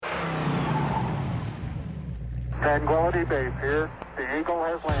Tranquility Base here. The Eagle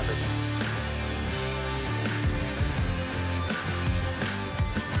has landed.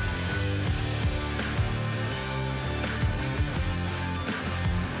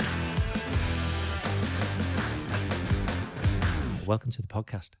 Welcome to the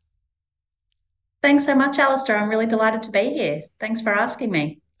podcast. Thanks so much, Alistair. I'm really delighted to be here. Thanks for asking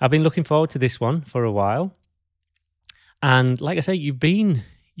me. I've been looking forward to this one for a while. And like I say, you've been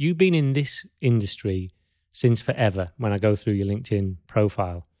in this industry since forever when I go through your LinkedIn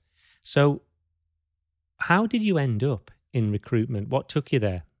profile. So how did you end up in recruitment? What took you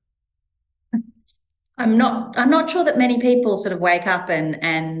there? I'm not sure that many people sort of wake up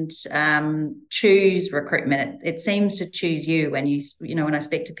and choose recruitment. It seems to choose you when when I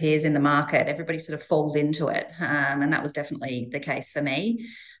speak to peers in the market, everybody sort of falls into it. And that was definitely the case for me.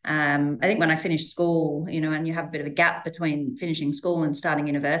 I think when I finished school, and you have a bit of a gap between finishing school and starting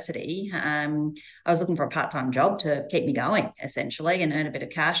university, I was looking for a part-time job to keep me going, essentially, and earn a bit of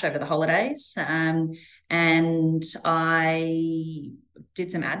cash over the holidays. And I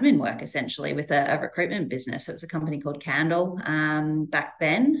did some admin work essentially with a recruitment business. It was a company called Candle back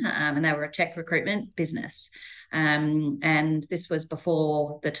then, and they were a tech recruitment business. And this was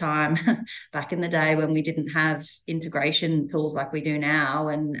before the time back in the day when we didn't have integration tools like we do now,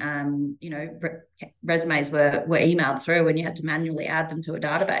 and resumes were emailed through and you had to manually add them to a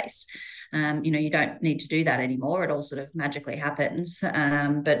database. You don't need to do that anymore. It all sort of magically happens.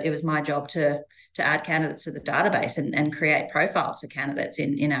 But it was my job to add candidates to the database and create profiles for candidates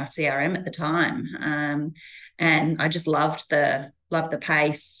in our CRM at the time. And I just loved the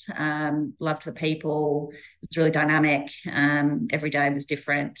pace, loved the people. It was really dynamic. Every day was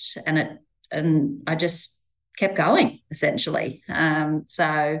different, and I just kept going essentially.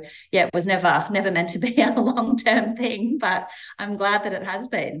 It was never meant to be a long-term thing, but I'm glad that it has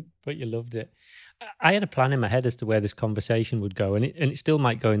been. But you loved it. I had a plan in my head as to where this conversation would go, and it still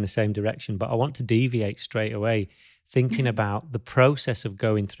might go in the same direction, but I want to deviate straight away, thinking about the process of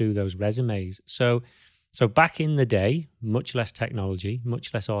going through those resumes. So back in the day, much less technology,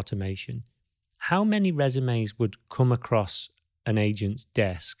 much less automation, how many resumes would come across an agent's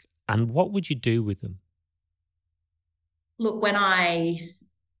desk, and what would you do with them? Look, when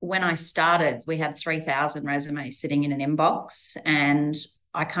I started, we had 3,000 resumes sitting in an inbox, and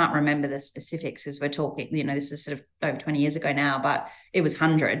I can't remember the specifics as we're talking, this is sort of over 20 years ago now, but it was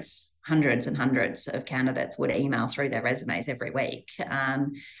hundreds and hundreds of candidates would email through their resumes every week.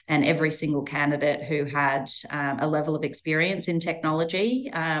 And every single candidate who had a level of experience in technology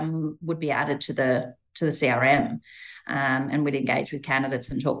would be added to the CRM. And we'd engage with candidates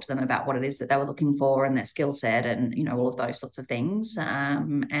and talk to them about what it is that they were looking for and their skill set and, all of those sorts of things.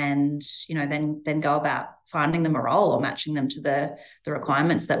 And, then go about finding them a role or matching them to the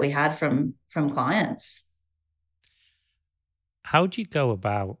requirements that we had from clients. How do you go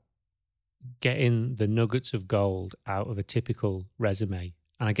about getting the nuggets of gold out of a typical resume?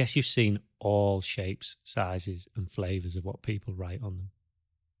 And I guess you've seen all shapes, sizes and flavors of what people write on them.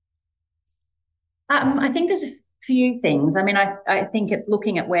 I think there's a few things. I mean, I think it's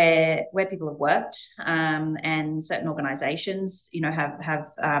looking at where people have worked, and certain organisations, have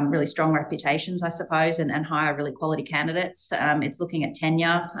really strong reputations, I suppose, and hire really quality candidates. It's looking at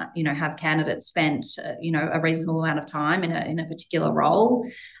tenure. Have candidates spent a reasonable amount of time in a particular role,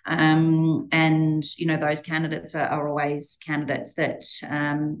 and those candidates are always candidates that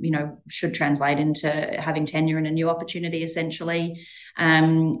should translate into having tenure in a new opportunity, essentially.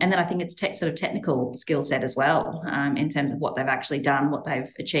 And then I think it's sort of technical skill set as well, in terms of what they've actually done, what they've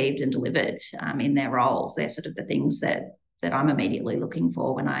achieved and delivered in their roles. They're sort of the things that I'm immediately looking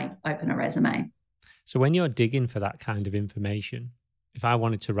for when I open a resume. So when you're digging for that kind of information, if I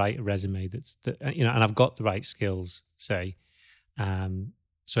wanted to write a resume and I've got the right skills, say,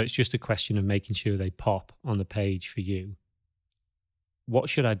 so it's just a question of making sure they pop on the page for you, what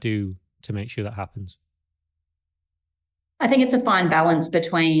should I do to make sure that happens? I think it's a fine balance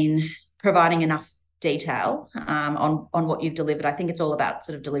between providing enough detail on what you've delivered. I think it's all about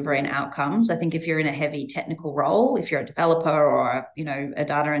sort of delivering outcomes. I think if you're in a heavy technical role, if you're a developer or a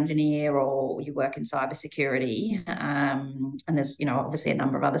data engineer, or you work in cybersecurity, and there's obviously a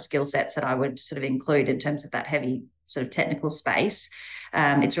number of other skill sets that I would sort of include in terms of that heavy sort of technical space.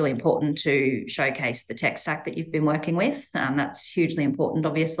 It's really important to showcase the tech stack that you've been working with. That's hugely important.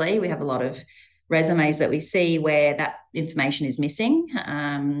 Obviously, we have a lot of resumes that we see where that information is missing,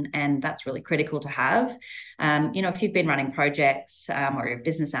 and that's really critical to have. If you've been running projects, or you're a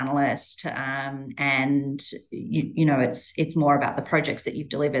business analyst, and it's more about the projects that you've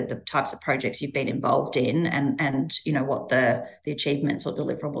delivered, the types of projects you've been involved in, and what the achievements or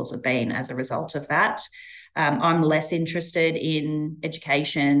deliverables have been as a result of that. I'm less interested in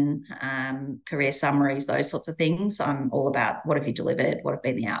education, career summaries, those sorts of things. I'm all about what have you delivered, what have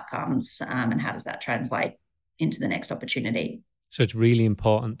been the outcomes, and how does that translate into the next opportunity. So it's really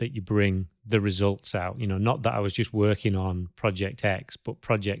important that you bring the results out, not that I was just working on Project X, but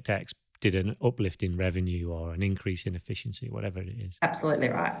Project X did an uplift in revenue or an increase in efficiency, whatever it is. Absolutely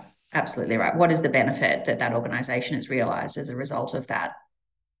right. Absolutely right. What is the benefit that organization has realized as a result of that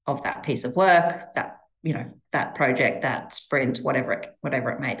piece of work, that project, that sprint, whatever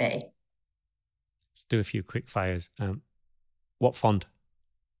it may be. Let's do a few quick fires. What font?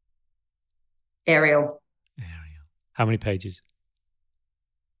 Arial. How many pages?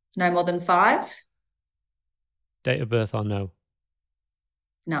 No more than 5. Date of birth or no?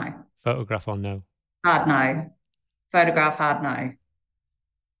 No. Photograph or no? Hard no. Photograph, hard no.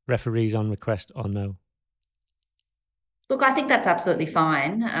 Referees on request or no? Look, I think that's absolutely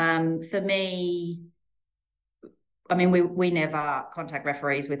fine. For me, I mean, we never contact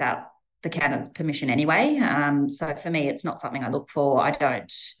referees without the candidate's permission anyway. So for me, it's not something I look for. I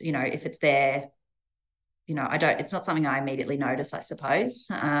don't, if it's there, it's not something I immediately notice, I suppose,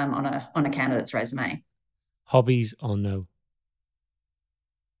 on a candidate's resume. Hobbies or no?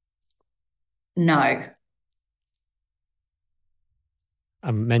 No.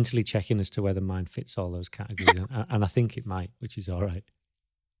 I'm mentally checking as to whether mine fits all those categories, and I think it might, which is all right.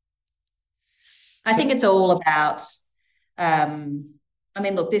 I think it's all about,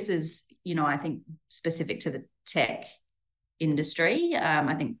 look, this is, I think specific to the tech industry.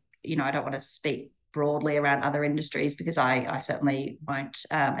 I think, I don't want to speak broadly around other industries because I certainly won't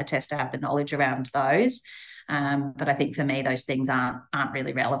attest to have the knowledge around those. But I think for me, those things aren't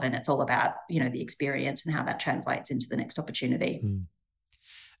really relevant. It's all about, the experience and how that translates into the next opportunity.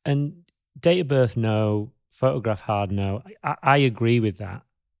 And date of birth, no. Photograph, hard, no. I agree with that.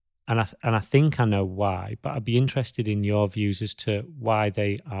 And I think I know why, but I'd be interested in your views as to why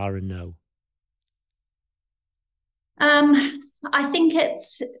they are a no. I think date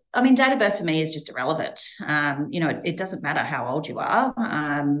of birth for me is just irrelevant. It doesn't matter how old you are.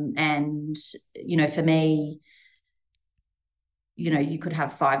 And, for me, you could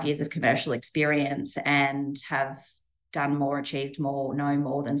have 5 years of commercial experience and have done more, achieved more, know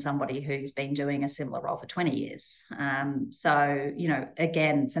more than somebody who's been doing a similar role for 20 years. So,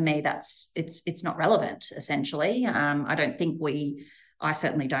 again, for me, it's not relevant, essentially. I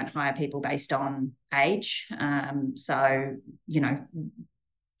certainly don't hire people based on age. So,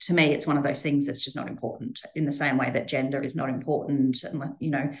 to me, it's one of those things that's just not important, in the same way that gender is not important. And,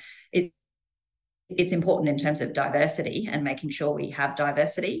 it's important in terms of diversity and making sure we have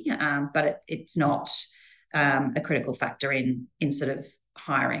diversity, but it's not a critical factor in sort of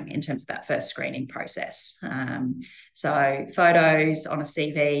hiring in terms of that first screening process. So photos on a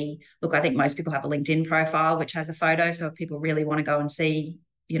CV, look, I think most people have a LinkedIn profile which has a photo, so if people really want to go and see,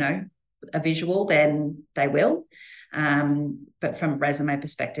 a visual, then they will. But from a resume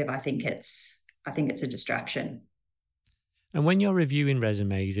perspective, I think it's a distraction. And when you're reviewing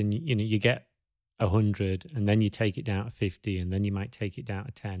resumes and you get 100 and then you take it down to 50 and then you might take it down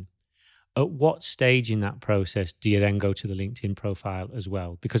to 10, at what stage in that process do you then go to the LinkedIn profile as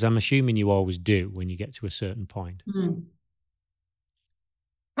well? Because I'm assuming you always do when you get to a certain point.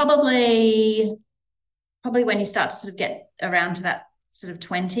 Probably when you start to sort of get around to that sort of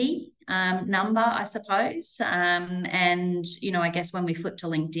 20 number, I suppose. And, I guess when we flip to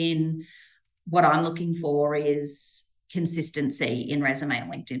LinkedIn, what I'm looking for is consistency in resume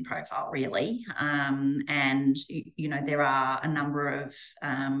and LinkedIn profile, really. And, there are a number of,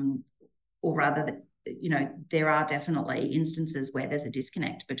 there are definitely instances where there's a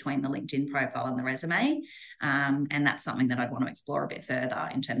disconnect between the LinkedIn profile and the resume. And that's something that I'd want to explore a bit further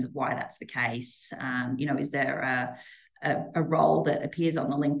in terms of why that's the case. Is there a role that appears on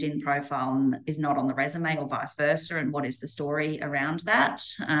the LinkedIn profile and is not on the resume, or vice versa, and what is the story around that?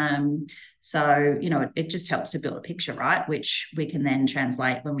 So, it just helps to build a picture, right, which we can then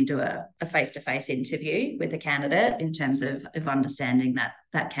translate when we do a face-to-face interview with a candidate in terms of understanding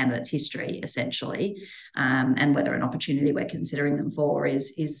that candidate's history, essentially, and whether an opportunity we're considering them for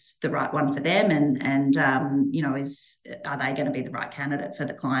is the right one for them, and are they going to be the right candidate for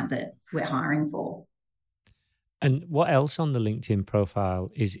the client that we're hiring for? And what else on the LinkedIn profile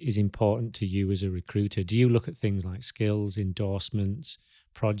is important to you as a recruiter? Do you look at things like skills, endorsements,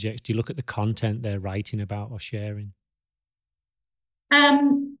 projects? Do you look at the content they're writing about or sharing?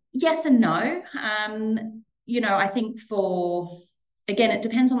 Yes and no. I think again, it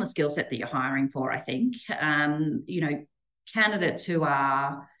depends on the skill set that you're hiring for, I think. Candidates who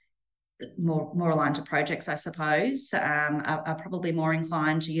are more aligned to projects, I suppose, are probably more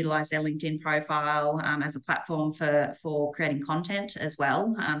inclined to utilize their LinkedIn profile as a platform for creating content as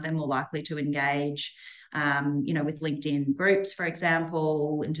well. They're more likely to engage, with LinkedIn groups, for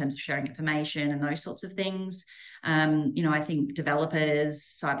example, in terms of sharing information and those sorts of things. I think developers,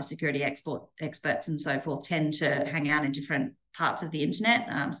 cybersecurity experts, and so forth tend to hang out in different parts of the internet.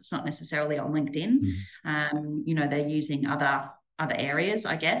 So it's not necessarily on LinkedIn. They're using other areas,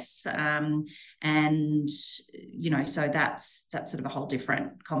 I guess. So that's sort of a whole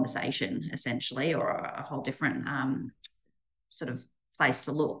different conversation, essentially, or a whole different sort of place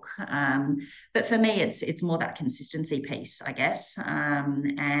to look. But for me, it's more that consistency piece, I guess.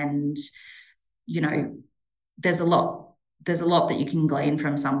 There's a lot that you can glean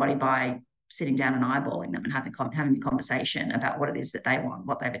from somebody by sitting down and eyeballing them and having a conversation about what it is that they want,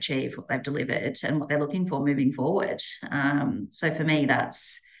 what they've achieved, what they've delivered, and what they're looking for moving forward. So for me,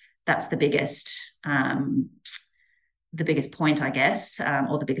 that's the biggest point, I guess,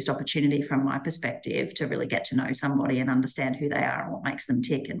 or the biggest opportunity from my perspective, to really get to know somebody and understand who they are and what makes them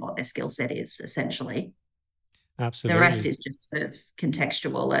tick and what their skill set is, essentially. Absolutely. The rest is just sort of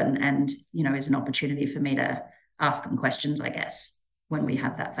contextual and is an opportunity for me to ask them questions, I guess, when we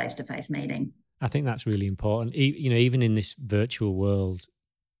have that face-to-face meeting. I think that's really important. Even in this virtual world,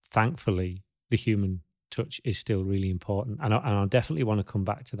 thankfully, the human touch is still really important. And I definitely want to come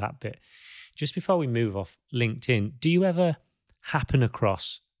back to that bit. Just before we move off LinkedIn, do you ever happen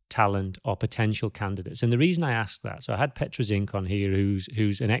across talent or potential candidates? And the reason I ask that, so I had Petra Zink on here,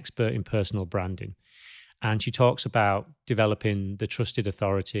 who's an expert in personal branding. And she talks about developing the trusted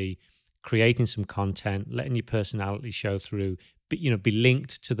authority, creating some content, letting your personality show through, but be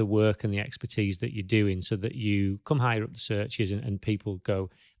linked to the work and the expertise that you're doing, so that you come higher up the searches and people go,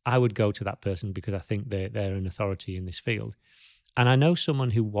 I would go to that person because I think they're an authority in this field. And I know someone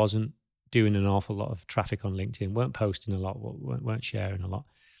who wasn't doing an awful lot of traffic on LinkedIn, weren't posting a lot, weren't sharing a lot.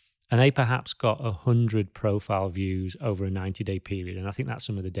 And they perhaps got 100 profile views over a 90-day period. And I think that's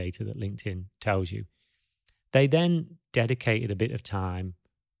some of the data that LinkedIn tells you. They then dedicated a bit of time,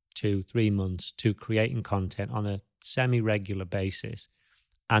 2-3 months, to creating content on a semi-regular basis.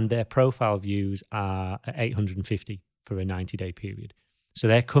 And their profile views are at 850 for a 90-day period. So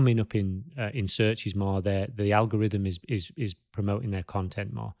they're coming up in searches more. The algorithm is promoting their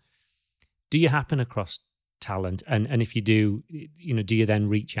content more. Do you happen across talent? And if you do, do you then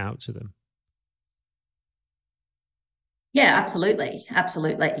reach out to them? Yeah, absolutely.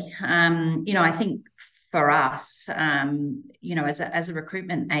 I think for us, as a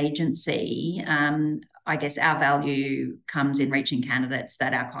recruitment agency, I guess our value comes in reaching candidates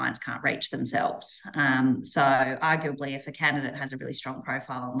that our clients can't reach themselves. So arguably, if a candidate has a really strong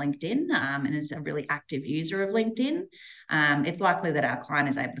profile on LinkedIn and is a really active user of LinkedIn, it's likely that our client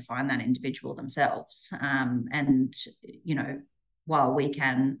is able to find that individual themselves. While we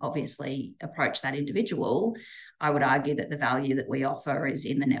can obviously approach that individual, I would argue that the value that we offer is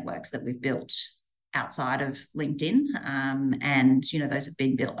in the networks that we've built outside of LinkedIn. Those have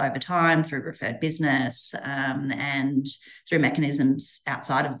been built over time through referred business and through mechanisms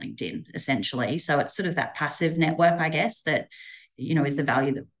outside of LinkedIn, essentially. So it's sort of that passive network, I guess, that, is the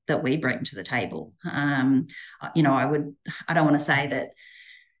value that we bring to the table. I don't want to say that,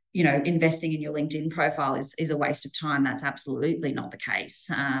 investing in your LinkedIn profile is a waste of time. That's absolutely not the case.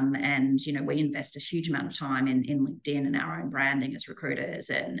 We invest a huge amount of time in LinkedIn and our own branding as recruiters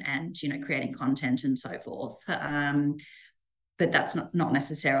and creating content and so forth. But that's not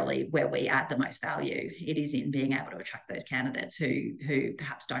necessarily where we add the most value. It is in being able to attract those candidates who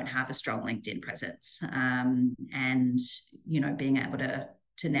perhaps don't have a strong LinkedIn presence, being able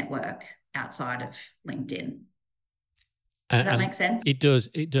to network outside of LinkedIn. Does that make sense? It does.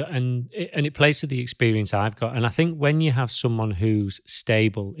 And it plays to the experience I've got. And I think when you have someone who's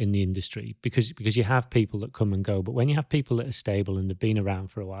stable in the industry, because you have people that come and go, but when you have people that are stable and they've been around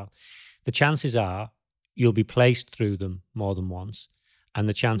for a while, the chances are you'll be placed through them more than once. And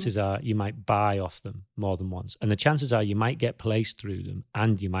the chances are you might buy off them more than once. And the chances are you might get placed through them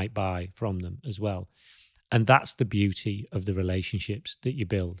and you might buy from them as well. And that's the beauty of the relationships that you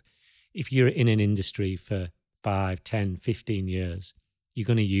build. If you're in an industry for 5, 10, 15 years, you're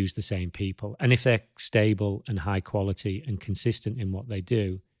going to use the same people. And if they're stable and high quality and consistent in what they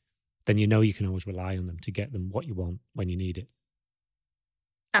do, then you can always rely on them to get them what you want when you need it.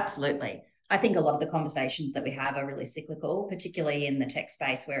 Absolutely. I think a lot of the conversations that we have are really cyclical, particularly in the tech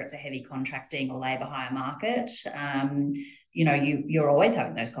space where it's a heavy contracting or labour hire market. You're always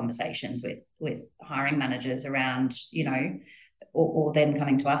having those conversations with hiring managers around, or them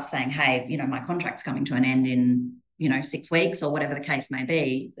coming to us saying, hey, my contract's coming to an end in, 6 weeks or whatever the case may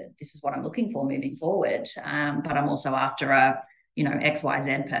be, this is what I'm looking for moving forward. But I'm also after a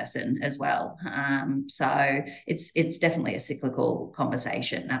XYZ person as well. So it's definitely a cyclical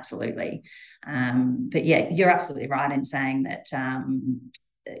conversation, absolutely. But yeah, you're absolutely right in saying that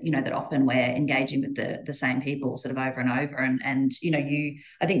that often we're engaging with the same people sort of over and over, and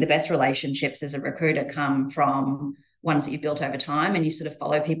I think the best relationships as a recruiter come from ones that you've built over time, and you sort of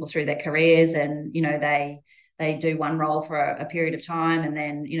follow people through their careers, and they do one role for a period of time, and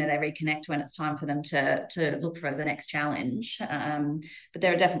then they reconnect when it's time for them to look for the next challenge. But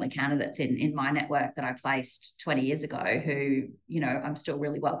there are definitely candidates in my network that I placed 20 years ago who I'm still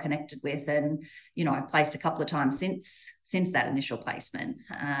really well connected with, and I've placed a couple of times since that initial placement,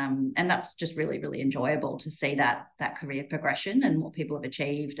 and that's just really, really enjoyable to see that career progression and what people have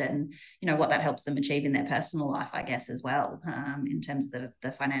achieved, and what that helps them achieve in their personal life, I guess, as well, in terms of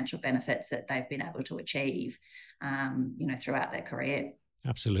the financial benefits that they've been able to achieve throughout their career.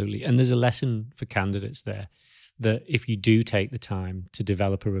 Absolutely. And there's a lesson for candidates there that if you do take the time to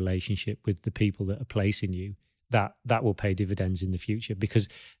develop a relationship with the people that are placing you, that will pay dividends in the future. Because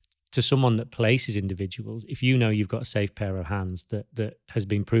to someone that places individuals, if you've got a safe pair of hands that has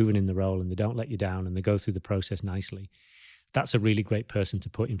been proven in the role, and they don't let you down, and they go through the process nicely, that's a really great person to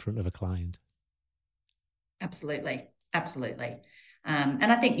put in front of a client. Absolutely.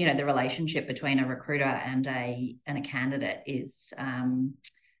 And I think the relationship between a recruiter and a candidate is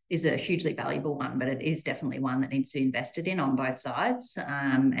a hugely valuable one, but it is definitely one that needs to be invested in on both sides.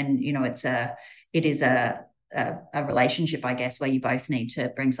 And it is a relationship, I guess, where you both need to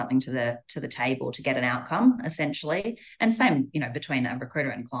bring something to the table to get an outcome, essentially. And same between a recruiter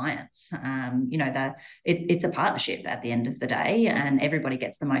and clients. It's a partnership at the end of the day, and everybody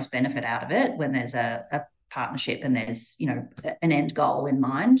gets the most benefit out of it when there's a partnership and there's an end goal in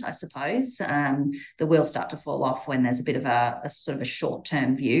mind, I suppose. The wheels start to fall off when there's a bit of a sort of a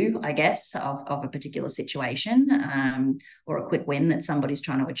short-term view, I guess, of a particular situation, or a quick win that somebody's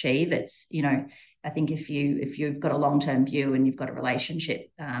trying to achieve. It's I think if you've got a long-term view and you've got a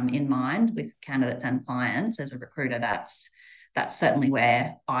relationship in mind with candidates and clients as a recruiter, that's certainly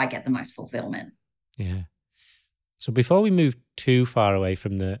where I get the most fulfillment. Yeah. So before we move too far away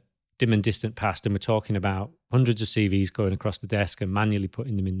from the dim and distant past, and we're talking about hundreds of CVs going across the desk and manually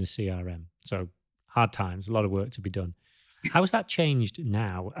putting them in the CRM. So hard times, a lot of work to be done. How has that changed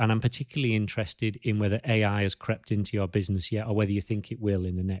now? And I'm particularly interested in whether AI has crept into your business yet, or whether you think it will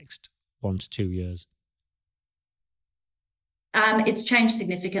in the next 1 to 2 years. It's changed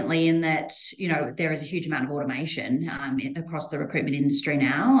significantly in that, there is a huge amount of automation across the recruitment industry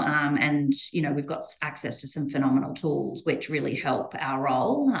now. And, we've got access to some phenomenal tools which really help our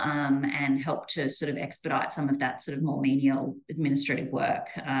role and help to sort of expedite some of that sort of more menial administrative work,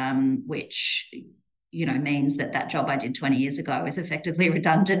 which means that job I did 20 years ago is effectively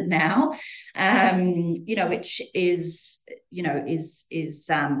redundant now, which is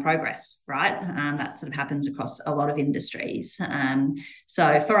progress, right? That sort of happens across a lot of industries.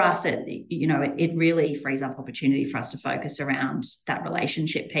 So for us, it really frees up opportunity for us to focus around that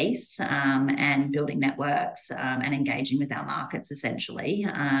relationship piece, and building networks, and engaging with our markets, essentially,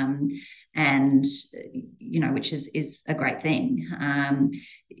 and which is a great thing.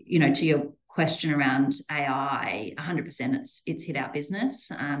 To your question around AI, 100% it's hit our business.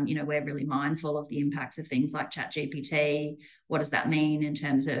 We're really mindful of the impacts of things like ChatGPT. What does that mean in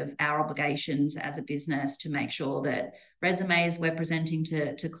terms of our obligations as a business to make sure that resumes we're presenting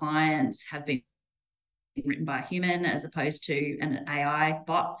to clients have been written by a human as opposed to an AI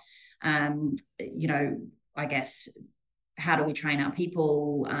bot? I guess, how do we train our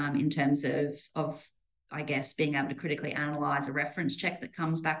people in terms of I guess, being able to critically analyze a reference check that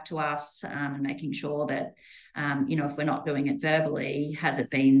comes back to us, and making sure that, if we're not doing it verbally, has it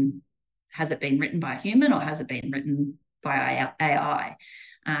been written by a human, or has it been written by AI?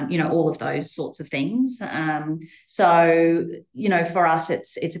 All of those sorts of things. So, for us,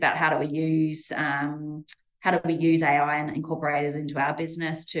 it's about how do we use AI and incorporate it into our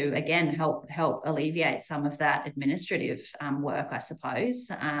business to, again, help alleviate some of that administrative work, I suppose,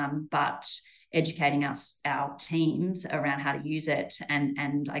 but educating our teams around how to use it,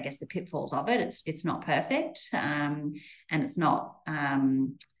 and I guess the pitfalls of it. It's not perfect, and it's not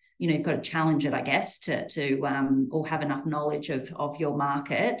you've got to challenge it, I guess, to or have enough knowledge of your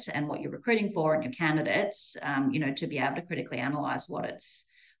market and what you're recruiting for and your candidates, to be able to critically analyze what it's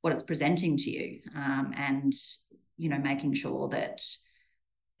presenting to you, and making sure that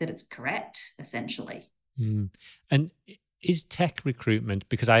it's correct, essentially. And is tech recruitment,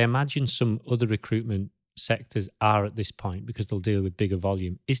 because I imagine some other recruitment sectors are at this point because they'll deal with bigger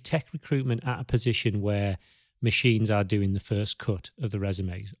volume, is tech recruitment at a position where machines are doing the first cut of the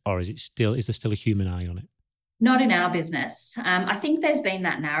resumes, or is there still a human eye on it? Not in our business. I think there's been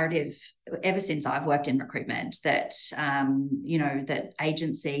that narrative ever since I've worked in recruitment that, that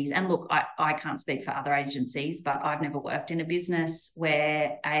agencies, and look, I can't speak for other agencies, but I've never worked in a business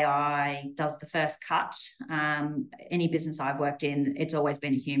where AI does the first cut. Any business I've worked in, it's always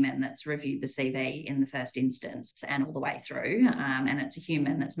been a human that's reviewed the CV in the first instance and all the way through. And it's a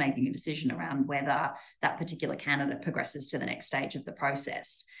human that's making a decision around whether that particular candidate progresses to the next stage of the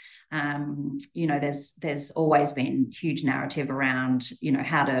process. There's always been huge narrative around,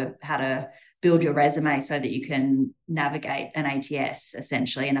 how to build your resume so that you can navigate an ATS,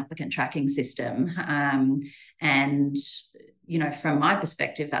 essentially an applicant tracking system. And from my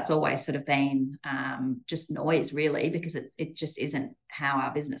perspective, that's always sort of been just noise, really, because it just isn't how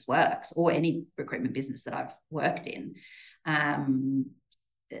our business works, or any recruitment business that I've worked in.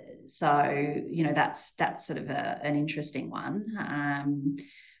 So that's sort of an interesting one.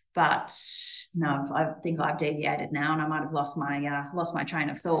 But no, I think I've deviated now, and I might have lost my train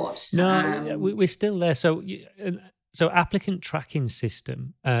of thought. No, we're still there. So applicant tracking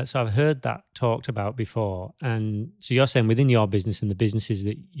system. So I've heard that talked about before, and so you're saying within your business and the businesses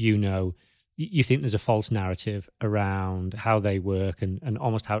that you think there's a false narrative around how they work and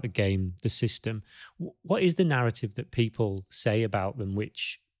almost how to game the system. What is the narrative that people say about them,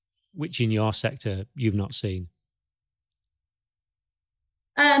 which in your sector you've not seen?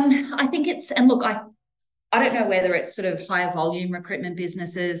 I think and look, I don't know whether it's sort of higher volume recruitment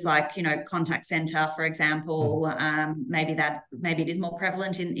businesses like, contact center, for example. Maybe it is more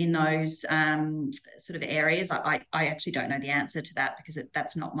prevalent in those sort of areas. I actually don't know the answer to that, because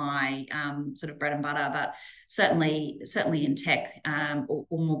that's not my sort of bread and butter, but certainly in tech, or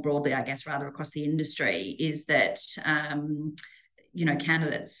more broadly, I guess, rather across the industry, is that,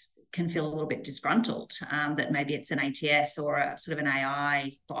 candidates can feel a little bit disgruntled that maybe it's an ATS or a sort of an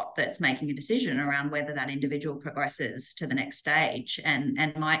AI bot that's making a decision around whether that individual progresses to the next stage.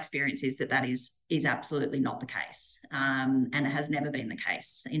 And my experience is that is absolutely not the case, and it has never been the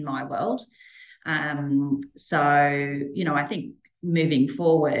case in my world. So, I think moving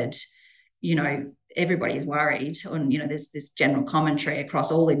forward, everybody is worried, and there's this general commentary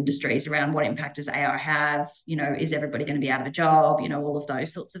across all industries around what impact does AI have, is everybody going to be out of a job, all of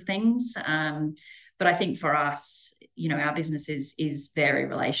those sorts of things. But I think for us, our business is very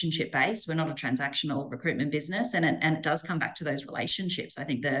relationship based. We're not a transactional recruitment business, and it does come back to those relationships. I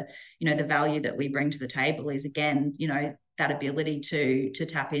think the value that we bring to the table is, again, that ability to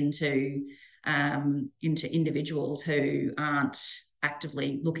tap into individuals who aren't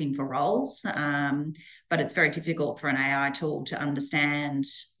actively looking for roles, but it's very difficult for an AI tool to understand,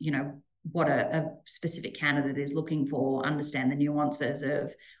 what a specific candidate is looking for, understand the nuances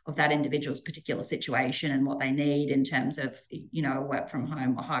of that individual's particular situation and what they need in terms of, a work from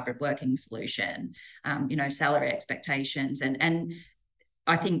home or hybrid working solution, salary expectations. And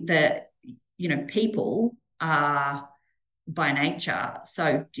I think that, people are by nature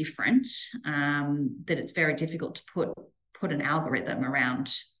so different that it's very difficult to put an algorithm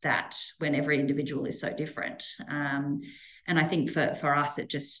around that when every individual is so different. And I think for us, it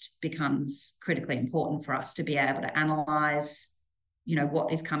just becomes critically important for us to be able to analyze,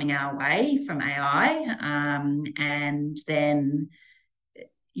 what is coming our way from AI, and then,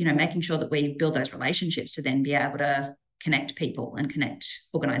 making sure that we build those relationships to then be able to connect people and connect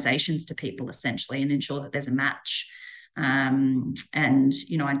organizations to people, essentially, and ensure that there's a match. And,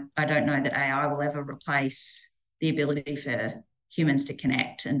 I don't know that AI will ever replace the ability for humans to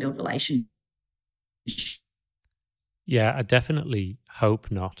connect and build relationships. Yeah, I definitely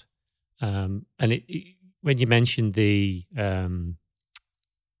hope not. And when you mentioned the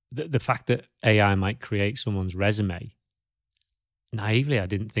fact that AI might create someone's resume, naively, I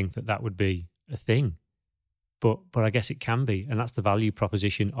didn't think that would be a thing, but I guess it can be, and that's the value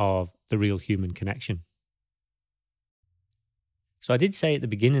proposition of the real human connection. So I did say at the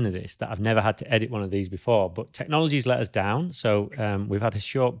beginning of this that I've never had to edit one of these before, but technology's let us down. So we've had a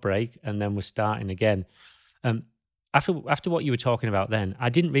short break, and then we're starting again. After what you were talking about then, I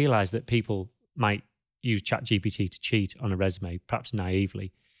didn't realize that people might use ChatGPT to cheat on a resume, perhaps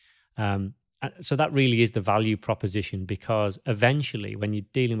naively. So that really is the value proposition, because eventually when you're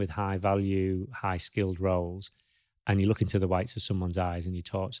dealing with high value, high skilled roles, and you look into the whites of someone's eyes and you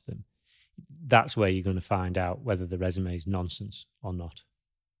talk to them, that's where you're going to find out whether the resume is nonsense or not.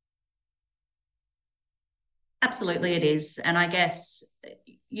 Absolutely, it is. And I guess,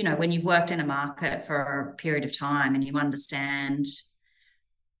 when you've worked in a market for a period of time and you understand,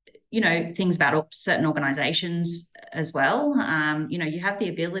 things about certain organizations as well. You have the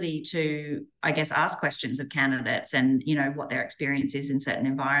ability to, I guess, ask questions of candidates and, what their experience is in certain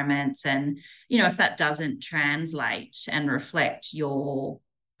environments. And, if that doesn't translate and reflect your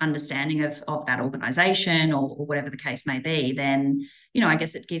understanding of that organization or whatever the case may be, then, I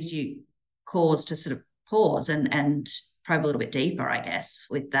guess it gives you cause to sort of pause and probe a little bit deeper, I guess,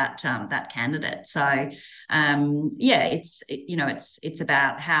 with that candidate. So it's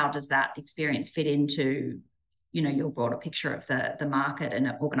about how does that experience fit into your broader picture of the market and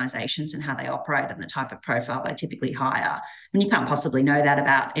organizations and how they operate and the type of profile they typically hire. I mean, you can't possibly know that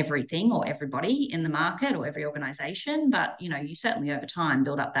about everything or everybody in the market or every organization, but you certainly over time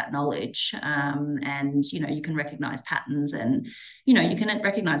build up that knowledge, and you can recognize patterns and you can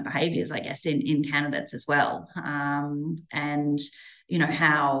recognize behaviors, I guess, in candidates as well, and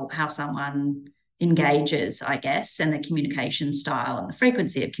how someone engages, I guess, and the communication style and the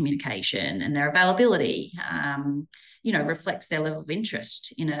frequency of communication and their availability, reflects their level of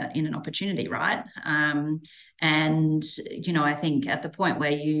interest in an opportunity, right? And I think at the point where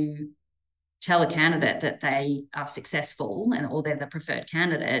you tell a candidate that they are successful or they're the preferred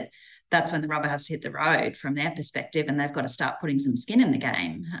candidate, that's when the rubber has to hit the road from their perspective, and they've got to start putting some skin in the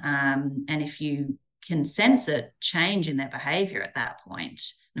game. And if you can sense a change in their behavior at that point,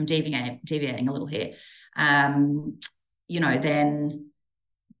 I'm deviating a little here, then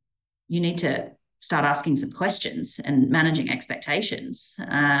you need to start asking some questions and managing expectations,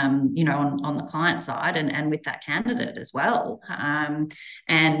 on the client side and with that candidate as well.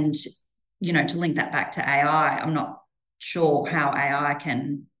 And, to link that back to AI, I'm not sure how AI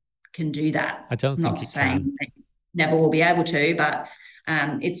can do that. I don't think it can. Never will be able to, but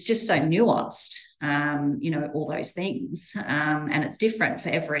it's just so nuanced, all those things. And it's different for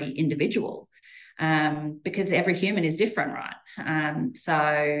every individual, because every human is different, right? So,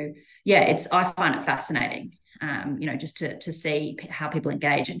 I find it fascinating, just to see how people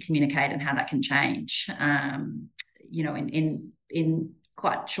engage and communicate and how that can change, in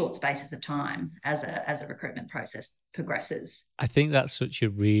quite short spaces of time as a recruitment process progresses. I think that's such a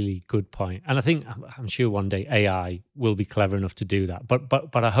really good point. And I think, I'm sure one day AI will be clever enough to do that.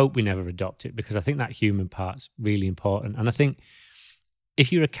 But I hope we never adopt it, because I think that human part's really important. And I think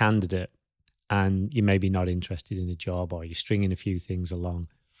if you're a candidate and you're maybe not interested in a job, or you're stringing a few things along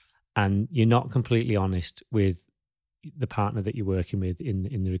and you're not completely honest with the partner that you're working with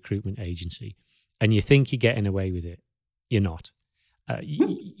in the recruitment agency, and you think you're getting away with it, you're not.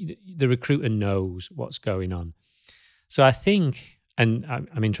 The recruiter knows what's going on. So I think, and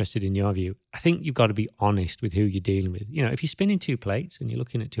I'm interested in your view, I think you've got to be honest with who you're dealing with. If you're spinning two plates and you're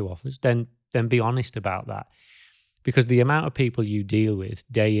looking at two offers, then be honest about that. Because the amount of people you deal with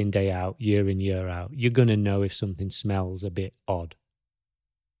day in, day out, year in, year out, you're going to know if something smells a bit odd.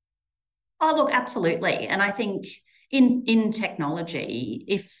 Oh, look, absolutely. And I think in technology,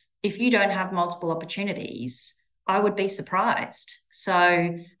 if you don't have multiple opportunities, I would be surprised.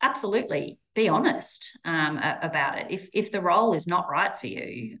 So absolutely, be honest about it. If the role is not right for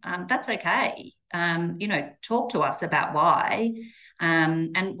you, that's okay. Talk to us about why,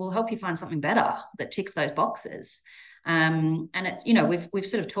 and we'll help you find something better that ticks those boxes. And it's, we've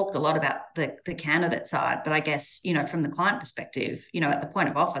sort of talked a lot about the candidate side, but I guess, from the client perspective, at the point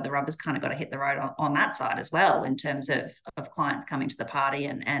of offer, the rubber's kind of got to hit the road on that side as well, in terms of clients coming to the party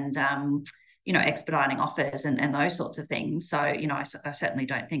and expediting offers and those sorts of things. So, I certainly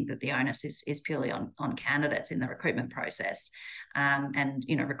don't think that the onus is purely on candidates in the recruitment process. And,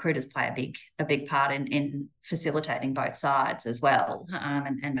 recruiters play a big part in facilitating both sides as well,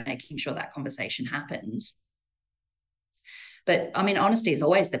 and making sure that conversation happens. But I mean, honesty is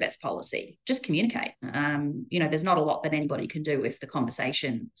always the best policy. Just communicate. There's not a lot that anybody can do if the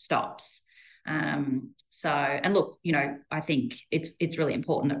conversation stops. And look, I think it's really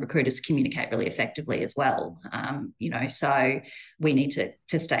important that recruiters communicate really effectively as well. So we need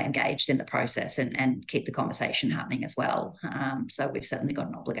to stay engaged in the process and keep the conversation happening as well. So we've certainly got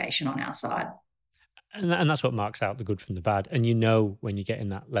an obligation on our side. And that's what marks out the good from the bad. And when you're getting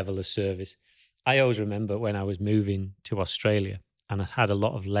that level of service. I always remember when I was moving to Australia, and I had a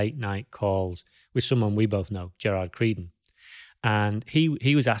lot of late night calls with someone we both know, Gerard Creedon. And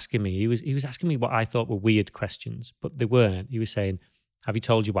he was asking me, he was asking me what I thought were weird questions, but they weren't. He was saying, "Have you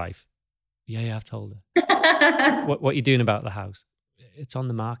told your wife?" Yeah, I've told her. What are you doing about the house? It's on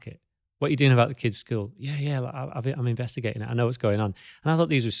the market. What are you doing about the kids' school? Yeah, I'm investigating it. I know what's going on. And I thought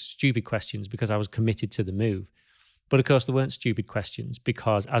these were stupid questions because I was committed to the move. But of course, they weren't stupid questions,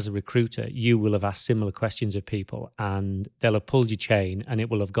 because as a recruiter, you will have asked similar questions of people, and they'll have pulled your chain, and it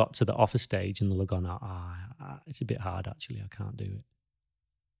will have got to the offer stage, and they'll have gone, it's a bit hard, actually. I can't do it.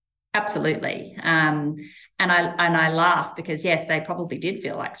 Absolutely. And I laugh because yes, they probably did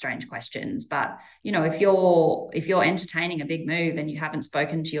feel like strange questions. But if you're entertaining a big move and you haven't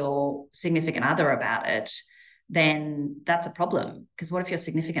spoken to your significant other about it, then that's a problem. Because what if your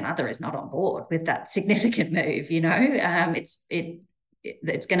significant other is not on board with that significant move?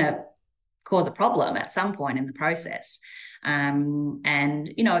 It's going to cause a problem at some point in the process. And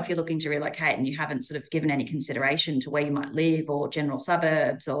if you're looking to relocate and you haven't sort of given any consideration to where you might live or general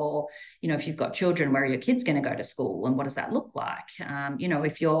suburbs, or if you've got children, where are your kids going to go to school and what does that look like?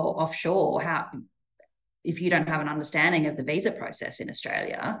 If you're offshore, if you don't have an understanding of the visa process in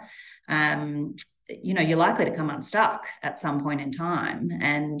Australia, you're likely to come unstuck at some point in time.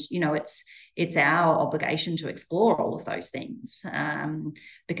 And it's our obligation to explore all of those things,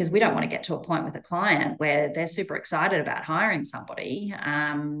 because we don't want to get to a point with a client where they're super excited about hiring somebody,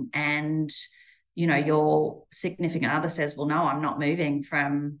 and your significant other says, well, no, I'm not moving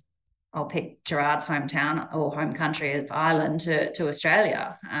from, I'll pick Gerard's hometown or home country of Ireland to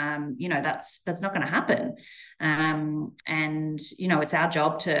Australia. That's not going to happen. And it's our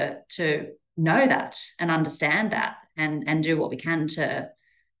job to know that and understand that and do what we can to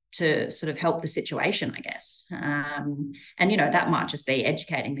sort of help the situation, I guess. And that might just be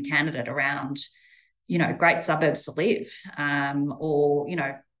educating the candidate around, great suburbs to live, or,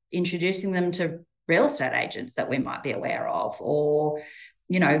 introducing them to real estate agents that we might be aware of, or,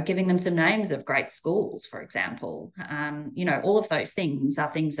 giving them some names of great schools, for example. All of those things are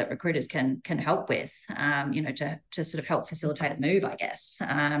things that recruiters can help with, to sort of help facilitate a move, I guess.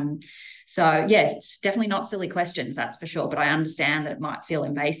 So yeah, it's definitely not silly questions, that's for sure. But I understand that it might feel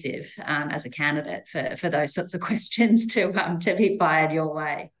invasive, as a candidate for those sorts of questions to be fired your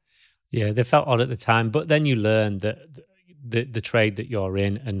way. Yeah, they felt odd at the time, but then you learn that the trade that you're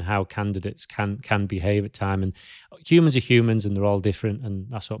in and how candidates can behave at time. And humans are humans, and they're all different, and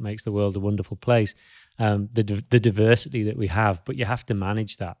that's what makes the world a wonderful place. The diversity that we have, but you have to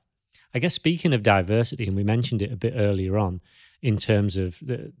manage that. I guess speaking of diversity, and we mentioned it a bit earlier on, in terms of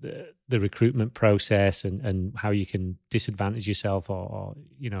the recruitment process and how you can disadvantage yourself or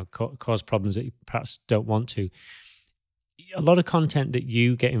cause problems that you perhaps don't want to. A lot of content that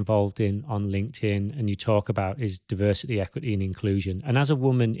you get involved in on LinkedIn and you talk about is diversity, equity, and inclusion. And as a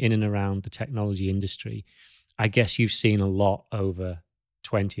woman in and around the technology industry, I guess you've seen a lot over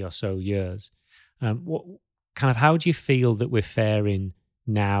 20 or so years. How do you feel that we're faring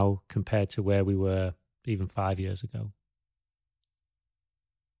now compared to where we were even 5 years ago?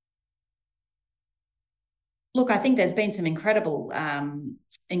 Look, I think there's been some incredible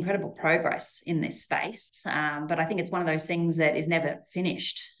progress in this space, but I think it's one of those things that is never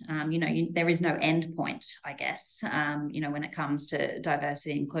finished. There is no end point, I guess, when it comes to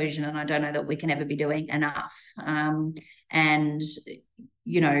diversity and inclusion, and I don't know that we can ever be doing enough. And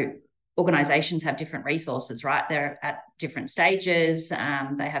organizations have different resources, right? They're at different stages.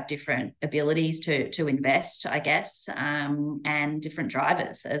 They have different abilities to invest, I guess, and different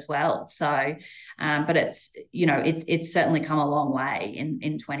drivers as well. So, but it's certainly come a long way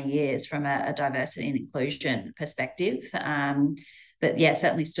in 20 years from a diversity and inclusion perspective. But yeah,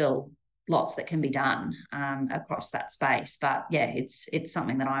 certainly still lots that can be done across that space. But yeah, it's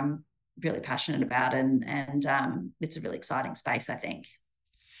something that I'm really passionate about, and it's a really exciting space, I think.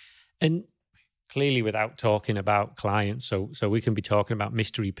 And clearly, without talking about clients, so we can be talking about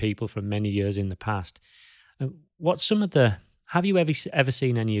mystery people from many years in the past. Have you ever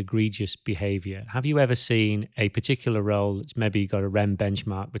seen any egregious behaviour? Have you ever seen a particular role that's maybe got a REM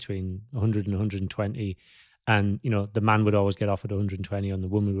benchmark between 100 and 120, and the man would always get offered 120 and the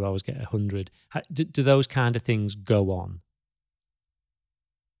woman would always get 100? Do those kind of things go on?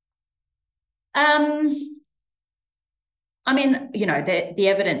 I mean, the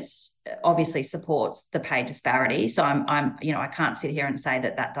evidence obviously supports the pay disparity. So I can't sit here and say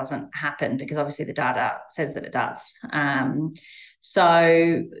that doesn't happen, because obviously the data says that it does. I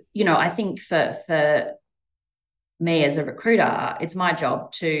think for me as a recruiter, it's my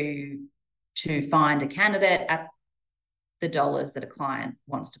job to find a candidate at the dollars that a client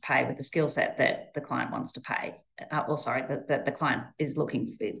wants to pay, with the skill set that the client wants to pay. That the client is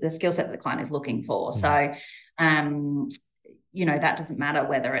looking for, the skill set that the client is looking for. So, that doesn't matter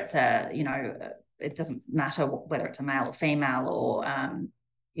whether it's it doesn't matter whether it's a male or female or,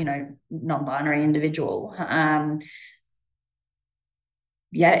 non-binary individual.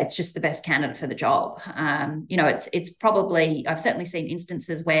 It's just the best candidate for the job. It's probably, I've certainly seen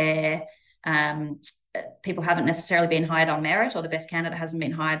instances where people haven't necessarily been hired on merit, or the best candidate hasn't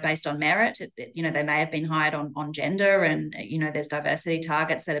been hired based on merit. They may have been hired on gender, and, there's diversity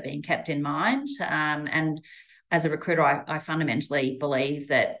targets that are being kept in mind. And as a recruiter, I fundamentally believe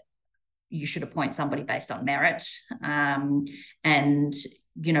that you should appoint somebody based on merit. And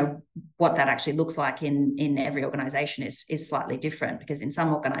what that actually looks like in every organization is slightly different, because in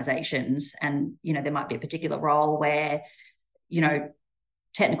some organizations, and there might be a particular role where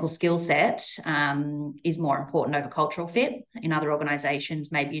technical skill set is more important over cultural fit. In other organizations,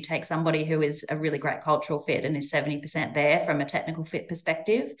 maybe you take somebody who is a really great cultural fit and is 70% there from a technical fit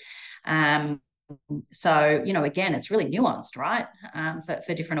perspective. So, again, it's really nuanced, right?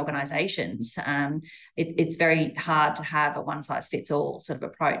 For different organizations. It's very hard to have a one size fits all sort of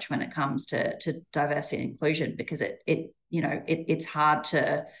approach when it comes to diversity and inclusion, because it's hard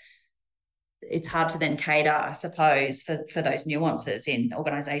to then cater, I suppose, for those nuances in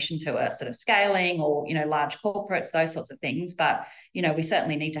organizations who are sort of scaling, or, large corporates, those sorts of things. But, we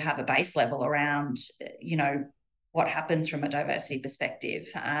certainly need to have a base level around, what happens from a diversity perspective,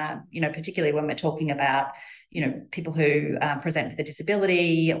 particularly when we're talking about, people who present with a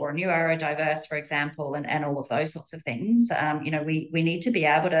disability or neurodiverse, for example, and all of those sorts of things. We need to be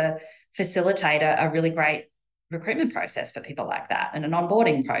able to facilitate a really great recruitment process for people like that, and an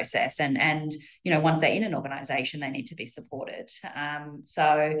onboarding process, and once they're in an organization, they need to be supported.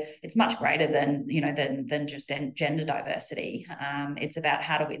 So it's much greater than just gender diversity. It's about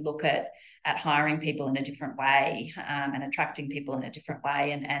how do we look at hiring people in a different way, and attracting people in a different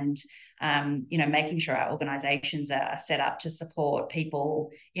way, and making sure our organizations are set up to support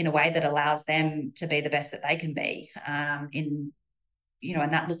people in a way that allows them to be the best that they can be, and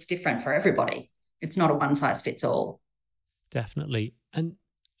that looks different for everybody. It's not a one size fits all. Definitely. And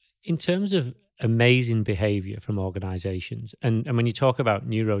in terms of amazing behavior from organizations, and when you talk about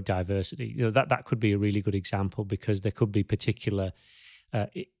neurodiversity, that could be a really good example, because there could be particular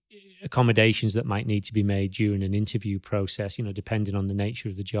accommodations that might need to be made during an interview process, depending on the nature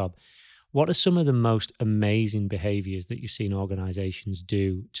of the job. What are some of the most amazing behaviors that you've seen organizations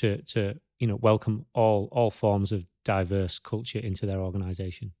do to welcome all forms of diverse culture into their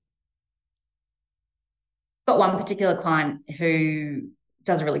organization? Got one particular client who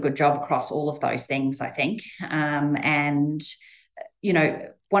does a really good job across all of those things, I think. And,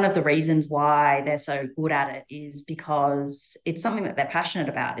 one of the reasons why they're so good at it is because it's something that they're passionate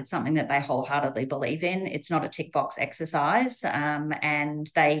about. It's something that they wholeheartedly believe in. It's not a tick box exercise, and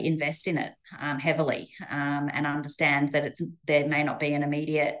they invest in it heavily, and understand that there may not be an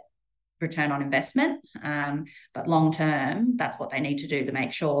immediate return on investment, but long term, that's what they need to do to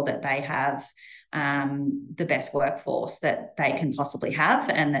make sure that they have the best workforce that they can possibly have,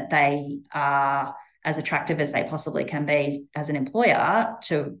 and that they are as attractive as they possibly can be as an employer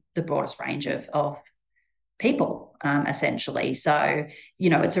to the broadest range of people, essentially. So,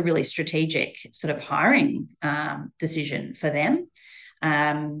 it's a really strategic sort of hiring decision for them.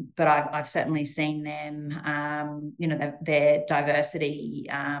 But I've certainly seen them, their diversity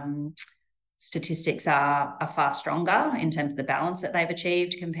statistics are far stronger in terms of the balance that they've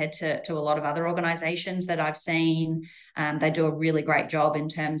achieved compared to a lot of other organisations that I've seen. They do a really great job in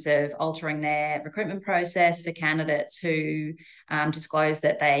terms of altering their recruitment process for candidates who disclose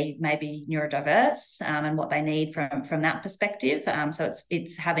that they may be neurodiverse, and what they need from that perspective. So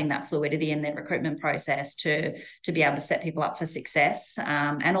it's having that fluidity in their recruitment process to be able to set people up for success,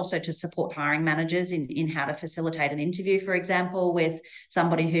 and also to support hiring managers in how to facilitate an interview, for example, with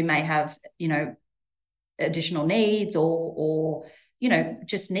somebody who may have, additional needs or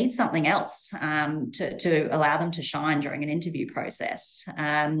just needs something else to allow them to shine during an interview process.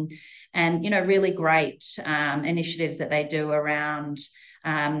 And really great initiatives that they do around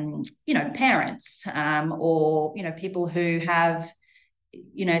parents, or people who have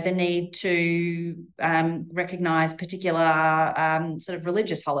the need to recognise particular sort of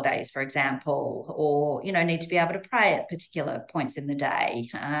religious holidays, for example, or need to be able to pray at particular points in the day,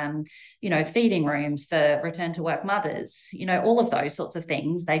 feeding rooms for return to work mothers, all of those sorts of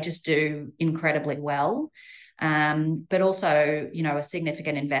things they just do incredibly well. But also a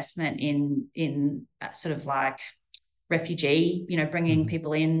significant investment in sort of like refugee, bringing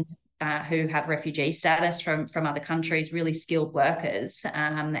people in who have refugee status from other countries, really skilled workers,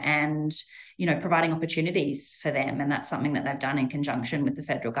 and providing opportunities for them. And that's something that they've done in conjunction with the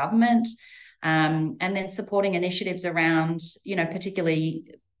federal government, and then supporting initiatives around particularly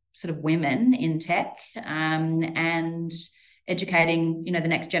sort of women in tech, and educating the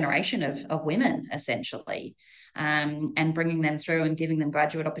next generation of women, essentially, and bringing them through and giving them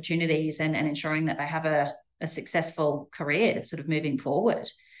graduate opportunities, and ensuring that they have a successful career sort of moving forward.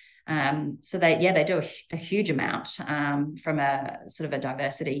 So they do a huge amount from a sort of a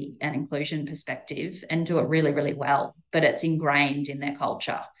diversity and inclusion perspective, and do it really, really well. But it's ingrained in their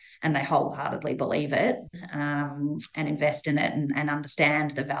culture, and they wholeheartedly believe it, and invest in it, and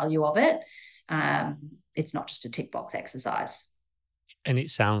understand the value of it. It's not just a tick box exercise. And it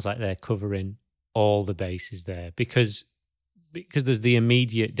sounds like they're covering all the bases there, because there's the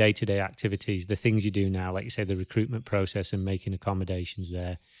immediate day-to-day activities, the things you do now, like you say, the recruitment process and making accommodations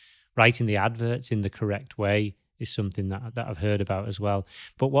there. Writing the adverts in the correct way is something that I've heard about as well.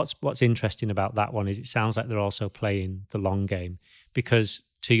 But what's interesting about that one is it sounds like they're also playing the long game, because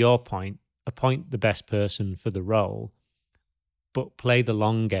to your point, appoint the best person for the role, but play the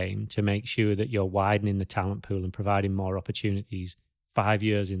long game to make sure that you're widening the talent pool and providing more opportunities 5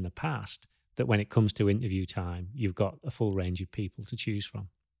 years in the past, that when it comes to interview time, you've got a full range of people to choose from.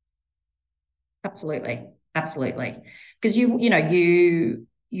 Absolutely. Because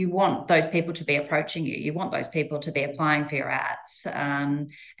you want those people to be approaching you. You want those people to be applying for your ads, and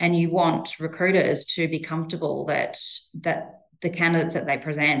you want recruiters to be comfortable that the candidates that they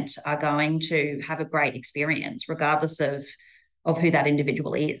present are going to have a great experience, regardless of who that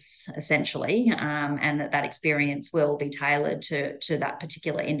individual is, essentially, and that experience will be tailored to that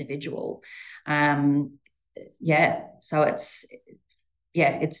particular individual. So it's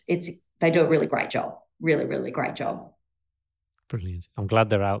they do a really great job, really great job. Brilliant. I'm glad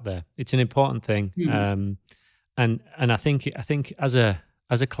they're out there. It's an important thing, and I think as a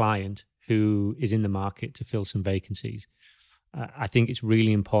client who is in the market to fill some vacancies, I think it's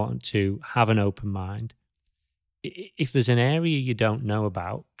really important to have an open mind. If there's an area you don't know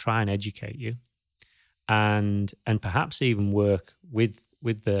about, try and educate you, and perhaps even work with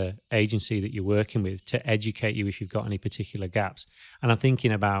the agency that you're working with to educate you if you've got any particular gaps. And I'm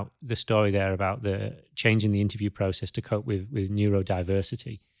thinking about the story there about the changing the interview process to cope with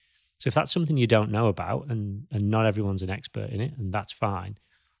neurodiversity. So if that's something you don't know about, and not everyone's an expert in it, and that's fine,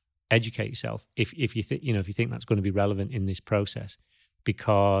 educate yourself if you if you think that's going to be relevant in this process,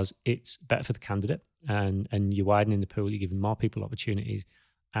 because it's better for the candidate, and you're widening the pool, you're giving more people opportunities,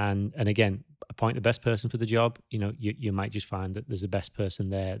 and again, appoint the best person for the job. You might just find that there's the best person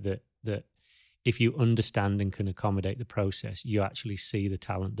there that if you understand and can accommodate the process, you actually see the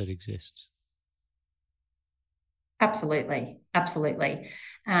talent that exists. Absolutely.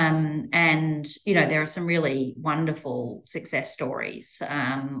 And there are some really wonderful success stories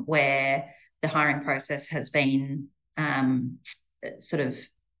where the hiring process has been sort of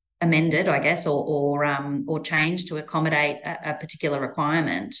amended, I guess, or changed to accommodate a particular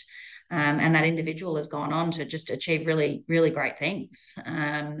requirement, and that individual has gone on to just achieve really, really great things.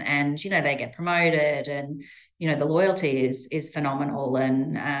 And they get promoted, and the loyalty is phenomenal,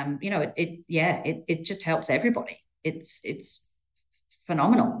 and it just helps everybody. It's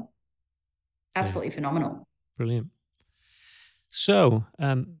phenomenal, absolutely phenomenal. Brilliant. So,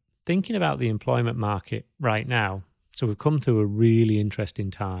 thinking about the employment market right now. So we've come through a really interesting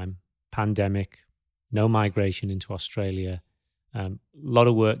time, pandemic, no migration into Australia, a lot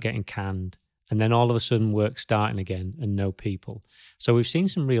of work getting canned, and then all of a sudden work starting again and no people. So we've seen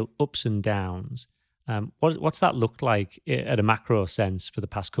some real ups and downs. What's that looked like at a macro sense for the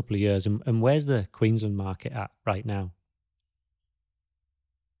past couple of years, and where's the Queensland market at right now?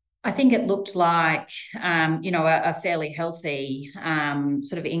 I think it looked like, a fairly healthy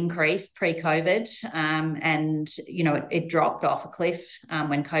sort of increase pre-COVID, and it dropped off a cliff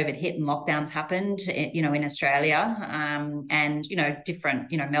when COVID hit and lockdowns happened, in Australia, and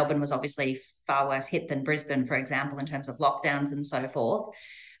different. Melbourne was obviously far worse hit than Brisbane, for example, in terms of lockdowns and so forth.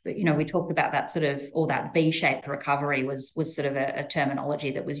 But we talked about that sort of, or that V-shaped recovery was sort of a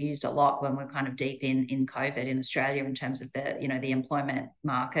terminology that was used a lot when we're kind of deep in COVID in Australia in terms of the employment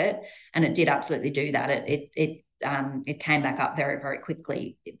market, and it did absolutely do that. It came back up very, very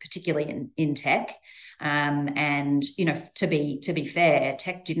quickly, particularly in tech, and to be fair,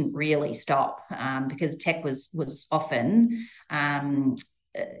 tech didn't really stop, because tech was often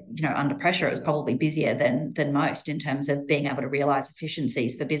under pressure. It was probably busier than most in terms of being able to realize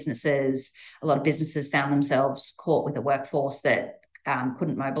efficiencies for businesses. A lot of businesses found themselves caught with a workforce that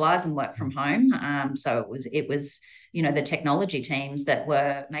couldn't mobilize and work from home. So it was the technology teams that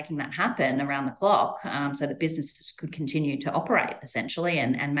were making that happen around the clock, so that businesses could continue to operate essentially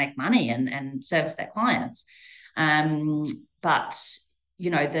and make money and service their clients. But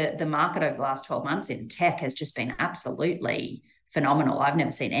the market over the last 12 months in tech has just been absolutely phenomenal. I've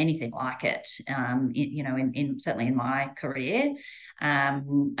never seen anything like it, in certainly in my career.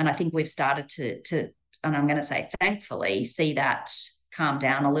 And I think we've started to, and I'm going to say thankfully, see that calm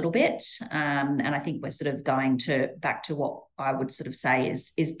down a little bit. And I think we're sort of going back to what I would sort of say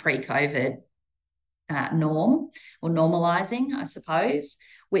is pre-COVID norm, or normalizing, I suppose,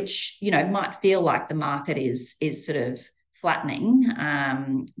 which, might feel like the market is sort of flattening,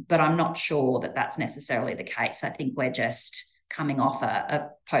 but I'm not sure that that's necessarily the case. I think we're just coming off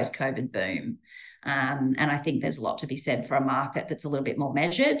a post-COVID boom. And I think there's a lot to be said for a market that's a little bit more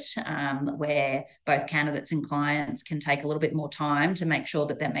measured, where both candidates and clients can take a little bit more time to make sure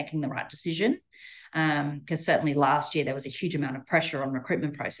that they're making the right decision. Because certainly last year there was a huge amount of pressure on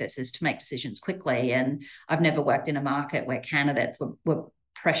recruitment processes to make decisions quickly. And I've never worked in a market where candidates were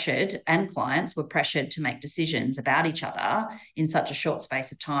pressured and clients were pressured to make decisions about each other in such a short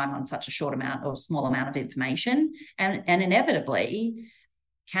space of time on such a short amount or small amount of information. And inevitably,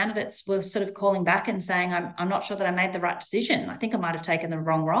 candidates were sort of calling back and saying, I'm not sure that I made the right decision. I think I might have taken the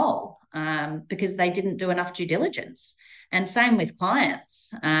wrong role, because they didn't do enough due diligence. And same with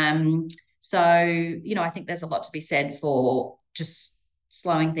clients. So, I think there's a lot to be said for just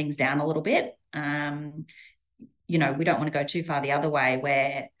slowing things down a little bit. We don't want to go too far the other way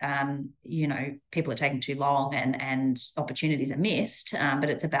where, people are taking too long and opportunities are missed, but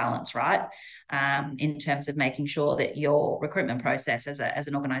it's a balance, right? In terms of making sure that your recruitment process as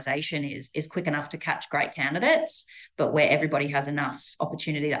an organisation is quick enough to catch great candidates, but where everybody has enough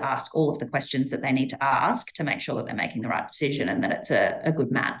opportunity to ask all of the questions that they need to ask to make sure that they're making the right decision and that it's a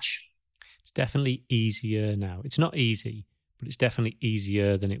good match. It's definitely easier now. It's not easy, but it's definitely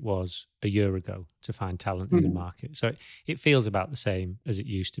easier than it was a year ago to find talent in the market. So it feels about the same as it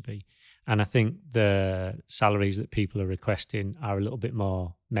used to be. And I think the salaries that people are requesting are a little bit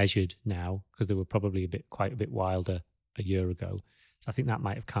more measured now, because they were probably quite a bit wilder a year ago. So I think that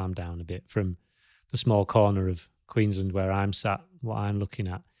might have calmed down a bit from the small corner of Queensland where I'm sat, what I'm looking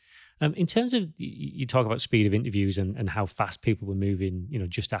at. In terms of, you talk about speed of interviews and how fast people were moving,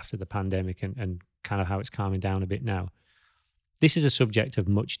 just after the pandemic and kind of how it's calming down a bit now. This is a subject of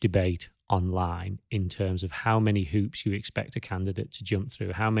much debate online in terms of how many hoops you expect a candidate to jump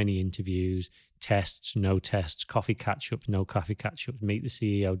through, how many interviews, tests, no tests, coffee catch-ups, no coffee catch-ups, meet the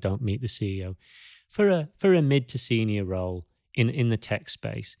CEO, don't meet the CEO. For a mid to senior role in the tech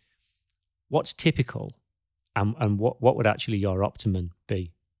space, what's typical and what would actually your optimum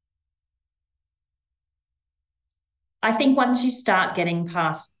be? I think once you start getting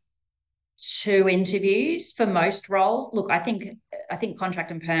past 2 interviews for most roles, look, I think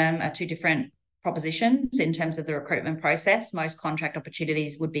contract and perm are 2 different propositions in terms of the recruitment process. Most contract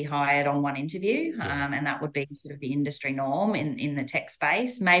opportunities would be hired on 1 interview, and that would be sort of the industry norm in the tech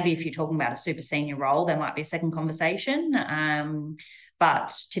space. Maybe if you're talking about a super senior role, there might be a second conversation,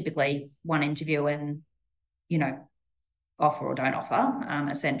 but typically 1 interview and, offer or don't offer,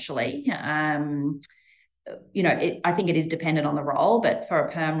 essentially. I think it is dependent on the role, but for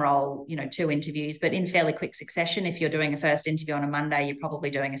a perm role, 2 interviews, but in fairly quick succession. If you're doing a first interview on a Monday, you're probably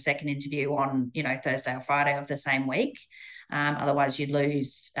doing a second interview on, Thursday or Friday of the same week. Otherwise you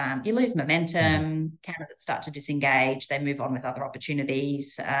lose momentum, candidates start to disengage, they move on with other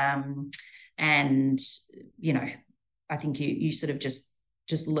opportunities. And, I think you sort of just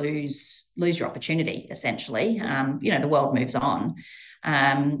lose your opportunity, essentially. The world moves on.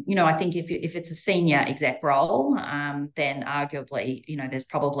 I think if it's a senior exec role, then arguably, there's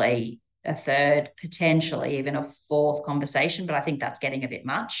probably a 3rd, potentially even a 4th conversation, but I think that's getting a bit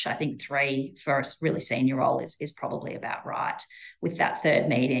much. I think 3 for a really senior role is probably about right, with that 3rd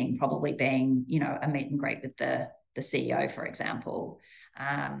meeting probably being, a meet and greet with the CEO, for example.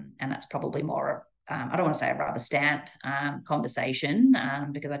 And that's probably more I don't want to say a rubber stamp conversation,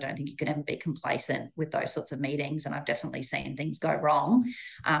 because I don't think you can ever be complacent with those sorts of meetings. And I've definitely seen things go wrong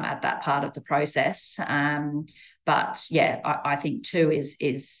at that part of the process. But yeah, I think 2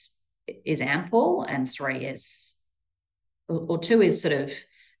 is ample, and 3 is, or 2 is sort of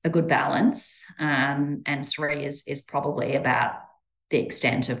a good balance, and 3 is probably about the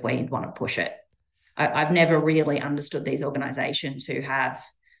extent of where you'd want to push it. I've never really understood these organisations who have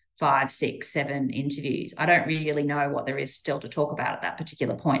 5, 6, 7 interviews. I don't really know what there is still to talk about at that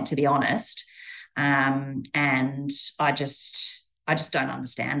particular point, to be honest. And I just don't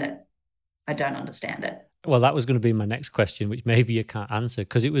understand it. I don't understand it. Well, that was going to be my next question, which maybe you can't answer,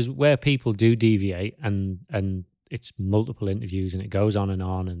 because it was where people do deviate and it's multiple interviews and it goes on,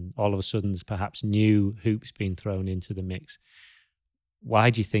 and all of a sudden there's perhaps new hoops being thrown into the mix. Why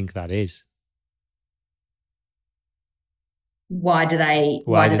do you think that is? Why do they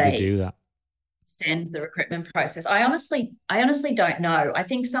do that? Extend the recruitment process? I honestly don't know. I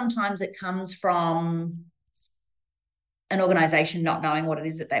think sometimes it comes from an organisation not knowing what it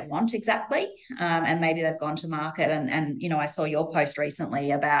is that they want exactly, and maybe they've gone to market and I saw your post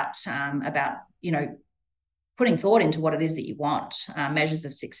recently about putting thought into what it is that you want, measures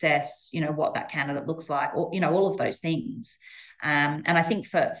of success, what that candidate looks like, or all of those things. And I think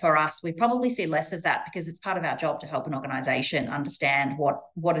for us, we probably see less of that because it's part of our job to help an organisation understand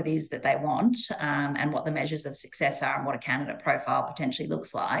what it is that they want, and what the measures of success are and what a candidate profile potentially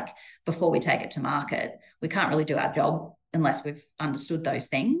looks like before we take it to market. We can't really do our job unless we've understood those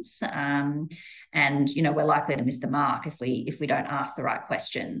things, and we're likely to miss the mark if we don't ask the right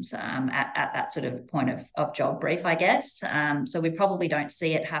questions at that sort of point of job brief, I guess. So we probably don't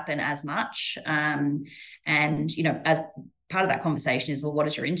see it happen as much, and as part of that conversation is, well, what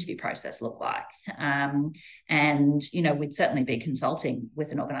does your interview process look like? And we'd certainly be consulting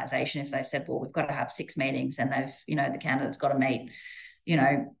with an organisation if they said, well, we've got to have 6 meetings and they've the candidate's got to meet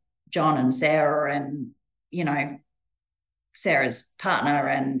John and Sarah and Sarah's partner,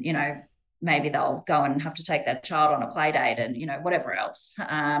 and maybe they'll go and have to take their child on a play date and whatever else.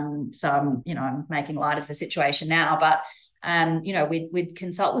 So I'm making light of the situation now, but we'd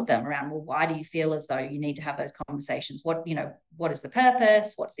consult with them around, well, why do you feel as though you need to have those conversations? What is the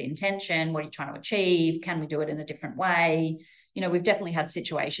purpose? What's the intention? What are you trying to achieve? Can we do it in a different way? We've definitely had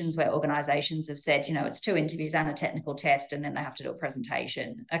situations where organizations have said, it's 2 interviews and a technical test, and then they have to do a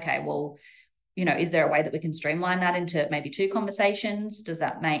presentation. Okay, well, is there a way that we can streamline that into maybe 2 conversations? Does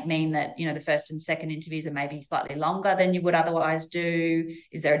that mean that, the first and second interviews are maybe slightly longer than you would otherwise do?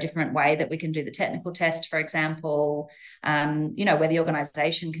 Is there a different way that we can do the technical test, for example, where the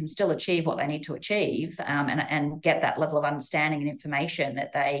organisation can still achieve what they need to achieve, and get that level of understanding and information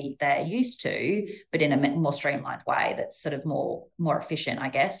that they're used to, but in a more streamlined way that's sort of more efficient, I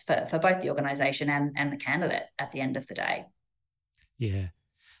guess, for both the organisation and the candidate at the end of the day. Yeah.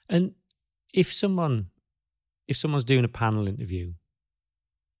 And if someone's doing a panel interview,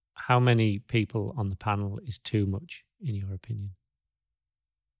 how many people on the panel is too much, in your opinion?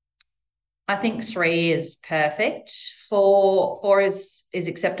 I think 3 is perfect. 4 is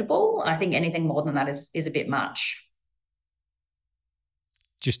acceptable. I think anything more than that is a bit much.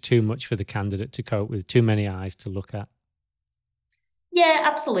 Just too much for the candidate to cope with, too many eyes to look at. Yeah,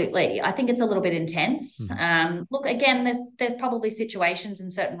 absolutely. I think it's a little bit intense. Look, again, there's probably situations in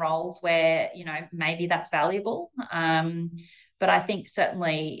certain roles where, maybe that's valuable. But I think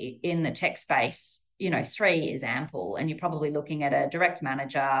certainly in the tech space, 3 is ample, and you're probably looking at a direct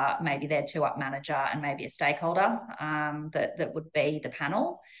manager, maybe their 2-up manager, and maybe a stakeholder that would be the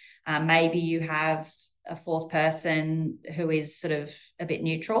panel. Maybe you have a 4th person who is sort of a bit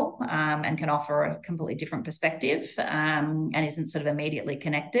neutral, and can offer a completely different perspective, and isn't sort of immediately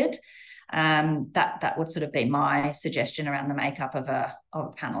connected. That would sort of be my suggestion around the makeup of a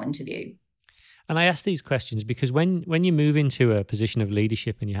panel interview. And I ask these questions because when you move into a position of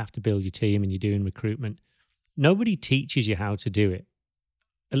leadership and you have to build your team and you're doing recruitment, nobody teaches you how to do it.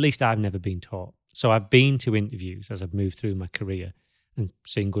 At least I've never been taught. So I've been to interviews as I've moved through my career and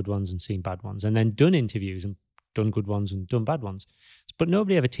seen good ones and seen bad ones, and then done interviews and done good ones and done bad ones. But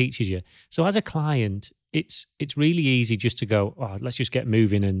nobody ever teaches you. So as a client, it's really easy just to go, oh, let's just get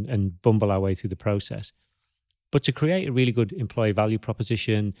moving and bumble our way through the process. But to create a really good employee value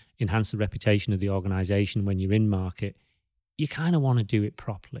proposition, enhance the reputation of the organisation when you're in market, you kind of want to do it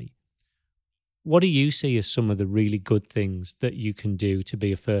properly. What do you see as some of the really good things that you can do to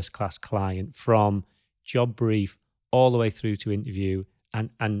be a first-class client, from job brief all the way through to interview and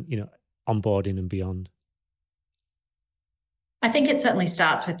onboarding and beyond? I think it certainly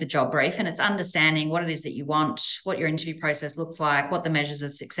starts with the job brief, and it's understanding what it is that you want, what your interview process looks like, what the measures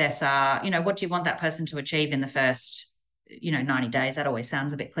of success are, what do you want that person to achieve in the first, 90 days. That always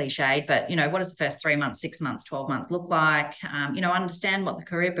sounds a bit cliched, but, what does the first 3 months, 6 months, 12 months look like? Understand what the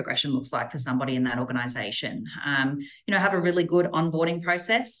career progression looks like for somebody in that organisation. Have a really good onboarding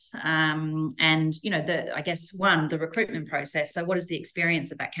process. The recruitment process. So what is the experience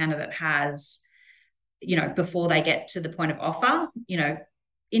that candidate has, before they get to the point of offer?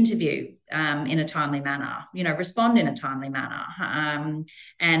 Interview in a timely manner, respond in a timely manner,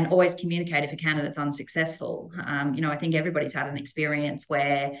 and always communicate if a candidate's unsuccessful. I think everybody's had an experience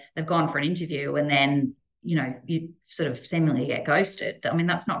where they've gone for an interview and then, you sort of seemingly get ghosted. I mean,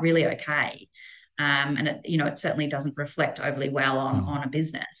 that's not really okay. And it certainly doesn't reflect overly well on a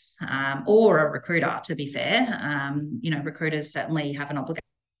business or a recruiter, to be fair. Recruiters certainly have an obligation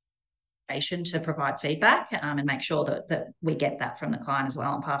to provide feedback and make sure that we get that from the client as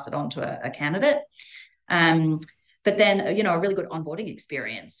well and pass it on to a candidate. But then, a really good onboarding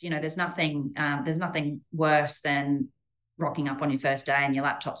experience. There's nothing worse than rocking up on your first day and your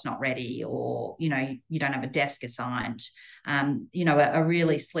laptop's not ready, or, you don't have a desk assigned. A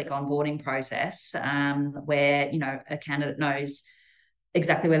really slick onboarding process where, a candidate knows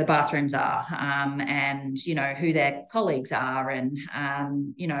exactly where the bathrooms are, and who their colleagues are, and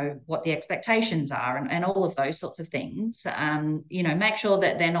what the expectations are, and all of those sorts of things. Make sure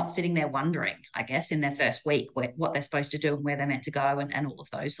that they're not sitting there wondering, I guess, in their first week what they're supposed to do and where they're meant to go, and all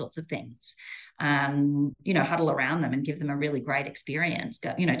of those sorts of things. Huddle around them and give them a really great experience.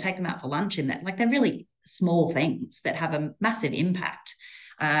 Take them out for lunch in that. Like, they're really small things that have a massive impact.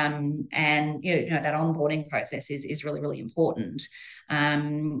 And that onboarding process is really, really important.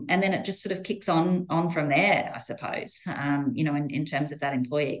 And then it just sort of kicks on from there, I suppose, in terms of that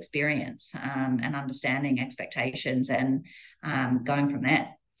employee experience, and understanding expectations, and going from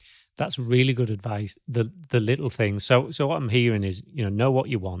there. That's really good advice. The little things. So what I'm hearing is, know what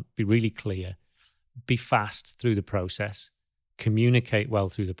you want, be really clear, be fast through the process, communicate well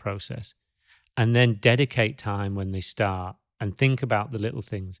through the process, and then dedicate time when they start and think about the little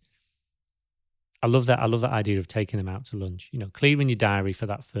things. I love that idea of taking them out to lunch, clearing your diary for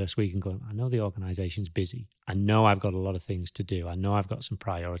that first week and going, I know the organization's busy. I know I've got a lot of things to do. I know I've got some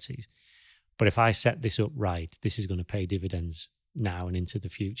priorities. But if I set this up right, this is going to pay dividends now and into the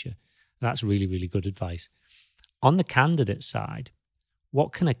future. That's really, really good advice. On the candidate side,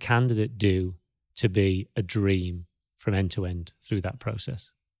 what can a candidate do to be a dream from end to end through that process?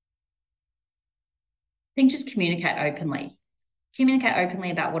 I think just communicate openly. Communicate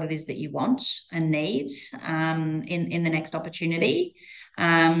openly about what it is that you want and need in the next opportunity,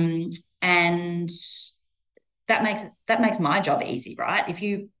 and that makes my job easy, right? If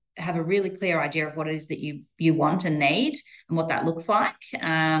you have a really clear idea of what it is that you want and need and what that looks like,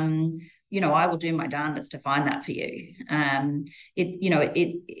 I will do my darndest to find that for you.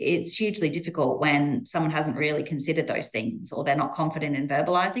 It's hugely difficult when someone hasn't really considered those things, or they're not confident in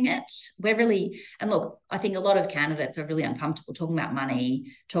verbalizing it. And look, I think a lot of candidates are really uncomfortable talking about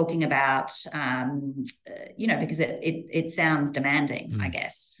money, talking about, because it sounds demanding, I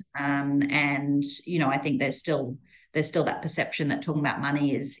guess. I think there's still that perception that talking about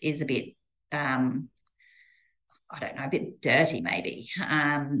money is a bit, a bit dirty maybe.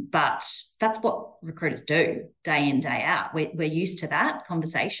 But that's what recruiters do day in, day out. We're used to that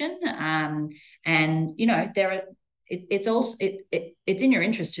conversation. It's in your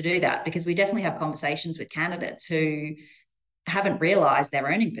interest to do that, because we definitely have conversations with candidates who haven't realised their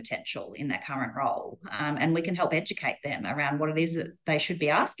earning potential in their current role, and we can help educate them around what it is that they should be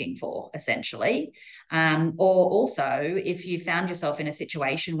asking for, essentially. Or also, if you found yourself in a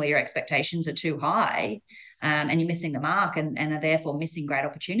situation where your expectations are too high, and you're missing the mark, and are therefore missing great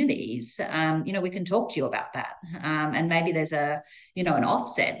opportunities, we can talk to you about that. And maybe there's an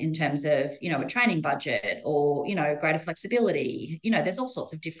offset in terms of, a training budget, or, greater flexibility. There's all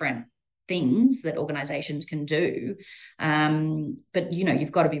sorts of different things that organizations can do. But,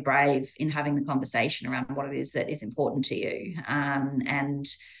 you've got to be brave in having the conversation around what it is that is important to you, and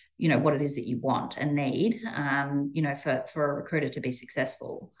what it is that you want and need, for a recruiter to be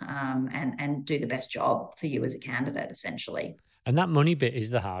successful, and do the best job for you as a candidate, essentially. And that money bit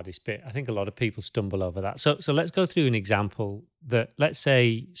is the hardest bit. I think a lot of people stumble over that. So let's go through an example that, let's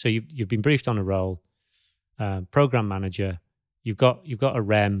say, so you've been briefed on a role, program manager. You've got a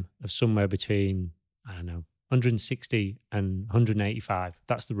REM of somewhere between, 160 and 185.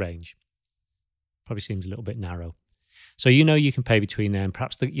 That's the range. Probably seems a little bit narrow. So you can pay between there, and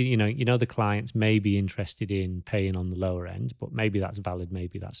perhaps the clients may be interested in paying on the lower end, but maybe that's valid,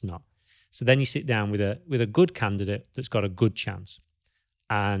 maybe that's not. So then you sit down with a good candidate that's got a good chance,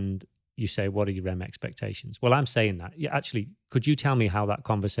 and you say, what are your REM expectations? Well, I'm saying that. Yeah, actually, could you tell me how that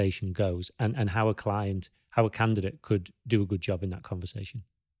conversation goes, and how a candidate could do a good job in that conversation?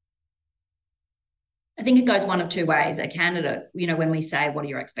 I think it goes one of two ways. A candidate, when we say, what are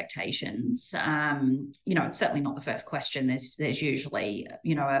your expectations? It's certainly not the first question. There's usually,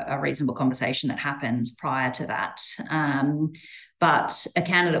 a reasonable conversation that happens prior to that. But a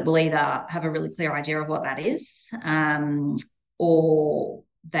candidate will either have a really clear idea of what that is, or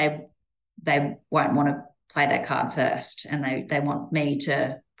they won't want to play that card first, and they want me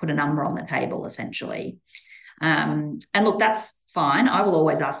to put a number on the table, essentially. And look, that's fine. I will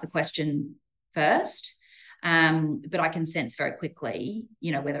always ask the question first, but I can sense very quickly,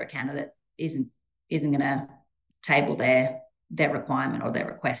 whether a candidate isn't going to table their requirement or their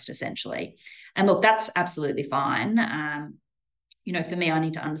request, essentially. And look, that's absolutely fine. For me, I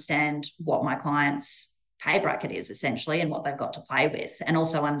need to understand what my client's pay bracket is, essentially, and what they've got to play with, and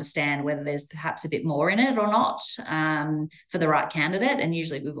also understand whether there's perhaps a bit more in it or not, for the right candidate. And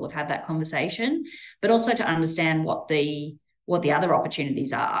usually we will have had that conversation, but also to understand what the what the other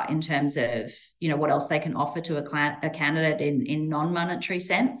opportunities are in terms of, what else they can offer to a candidate in non-monetary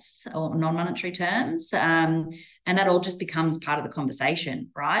sense or non-monetary terms. And that all just becomes part of the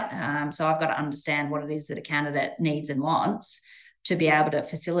conversation, right? So I've got to understand what it is that a candidate needs and wants to be able to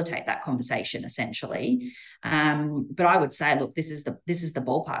facilitate that conversation, essentially. But I would say, look, this is the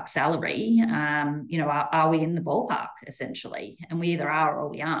ballpark salary. Are we in the ballpark, essentially? And we either are or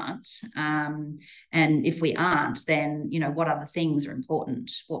we aren't. And if we aren't, then what other things are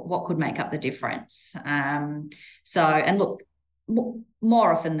important? What could make up the difference? And look,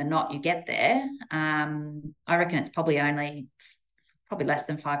 more often than not, you get there. I reckon it's probably less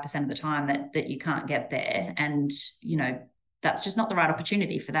than 5% of the time that you can't get there, and that's just not the right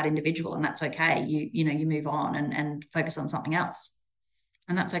opportunity for that individual, and that's okay. You move on and focus on something else,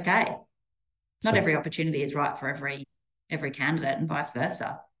 and that's okay. Not every opportunity is right for every candidate, and vice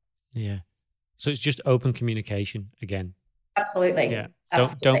versa. Yeah. So it's just open communication again. Absolutely. Yeah.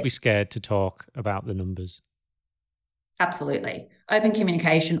 Absolutely. Don't be scared to talk about the numbers. Absolutely. Open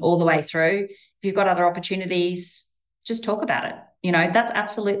communication all the way through. If you've got other opportunities, just talk about it. That's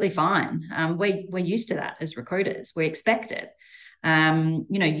absolutely fine. We're used to that as recruiters. We expect it.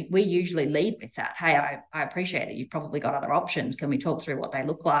 We usually lead with that. Hey, I appreciate it. You've probably got other options. Can we talk through what they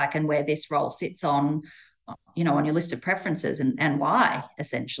look like and where this role sits on your list of preferences and why,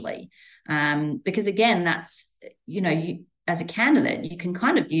 essentially? Because again, that's, you as a candidate, you can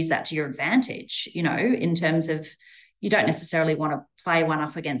kind of use that to your advantage, in terms of, you don't necessarily want to play one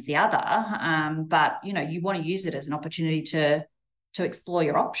off against the other, but you want to use it as an opportunity to explore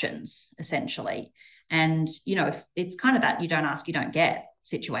your options, essentially. And if it's kind of that you don't ask, you don't get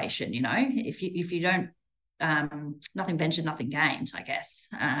situation. If you don't, nothing ventured, nothing gained, I guess.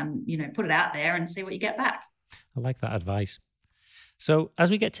 Put it out there and see what you get back. I like that advice. So as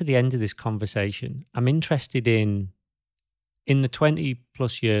we get to the end of this conversation, I'm interested in the 20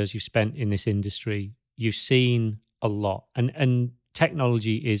 plus years you've spent in this industry. You've seen a lot, and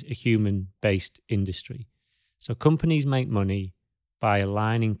technology is a human-based industry. So companies make money by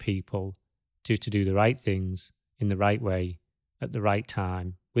aligning people to do the right things in the right way at the right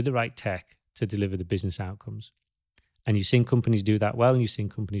time with the right tech to deliver the business outcomes. And you've seen companies do that well, and you've seen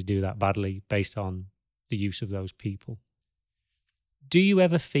companies do that badly based on the use of those people. Do you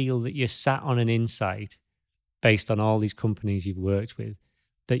ever feel that you're sat on an insight based on all these companies you've worked with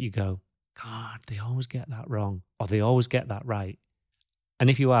that you go, God, they always get that wrong, or they always get that right? And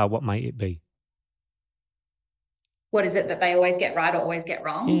if you are, what might it be? What is it that they always get right or always get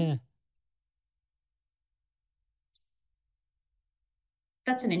wrong? Yeah.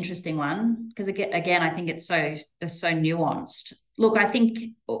 That's an interesting one, because again, I think it's so nuanced. Look, I think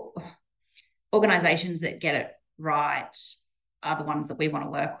organizations that get it right are the ones that we want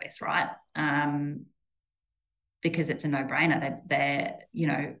to work with, right? Because it's a no-brainer.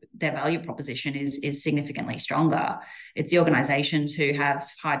 Their value proposition is significantly stronger. It's the organisations who have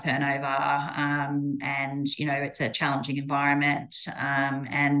high turnover, and it's a challenging environment,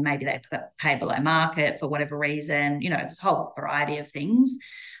 and maybe they pay below market for whatever reason. There's a whole variety of things.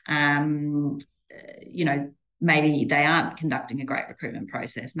 Maybe they aren't conducting a great recruitment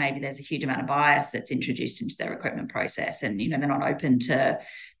process. Maybe there's a huge amount of bias that's introduced into their recruitment process, and they're not open to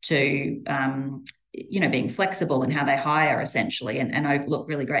being flexible in how they hire, essentially, and overlook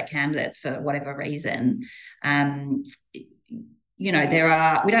really great candidates for whatever reason. We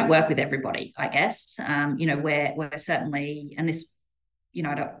don't work with everybody, I guess. We're certainly, and this,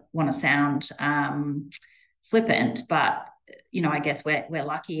 I don't want to sound flippant, but I guess we're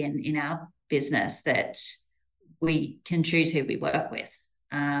lucky in our business that we can choose who we work with.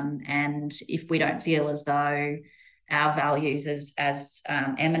 And if we don't feel as though our values as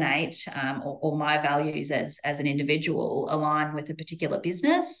Emanate, or my values as an individual align with a particular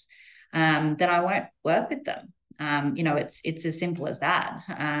business, then I won't work with them. It's as simple as that.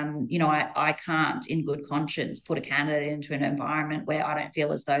 I can't in good conscience put a candidate into an environment where I don't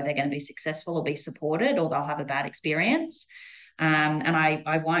feel as though they're going to be successful or be supported, or they'll have a bad experience. And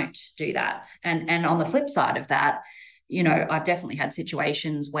I won't do that. And on the flip side of that, I've definitely had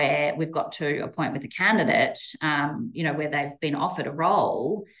situations where we've got to a point with a candidate, where they've been offered a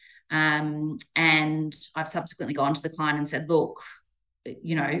role, and I've subsequently gone to the client and said, look,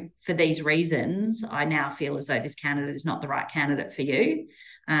 for these reasons, I now feel as though this candidate is not the right candidate for you,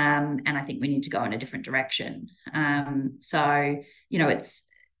 and I think we need to go in a different direction. So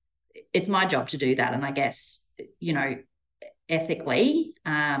it's my job to do that, and I guess ethically,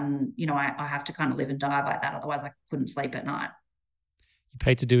 I have to kind of live and die by that. Otherwise, I couldn't sleep at night. You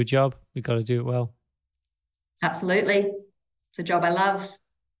paid to do a job. We've got to do it well. Absolutely. It's a job I love.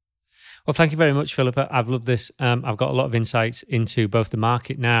 Well, thank you very much, Philippa. I've loved this. I've got a lot of insights into both the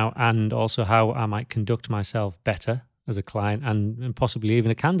market now and also how I might conduct myself better as a client and possibly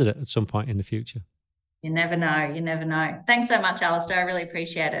even a candidate at some point in the future. You never know. You never know. Thanks so much, Alistair. I really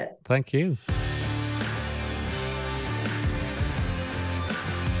appreciate it. Thank you.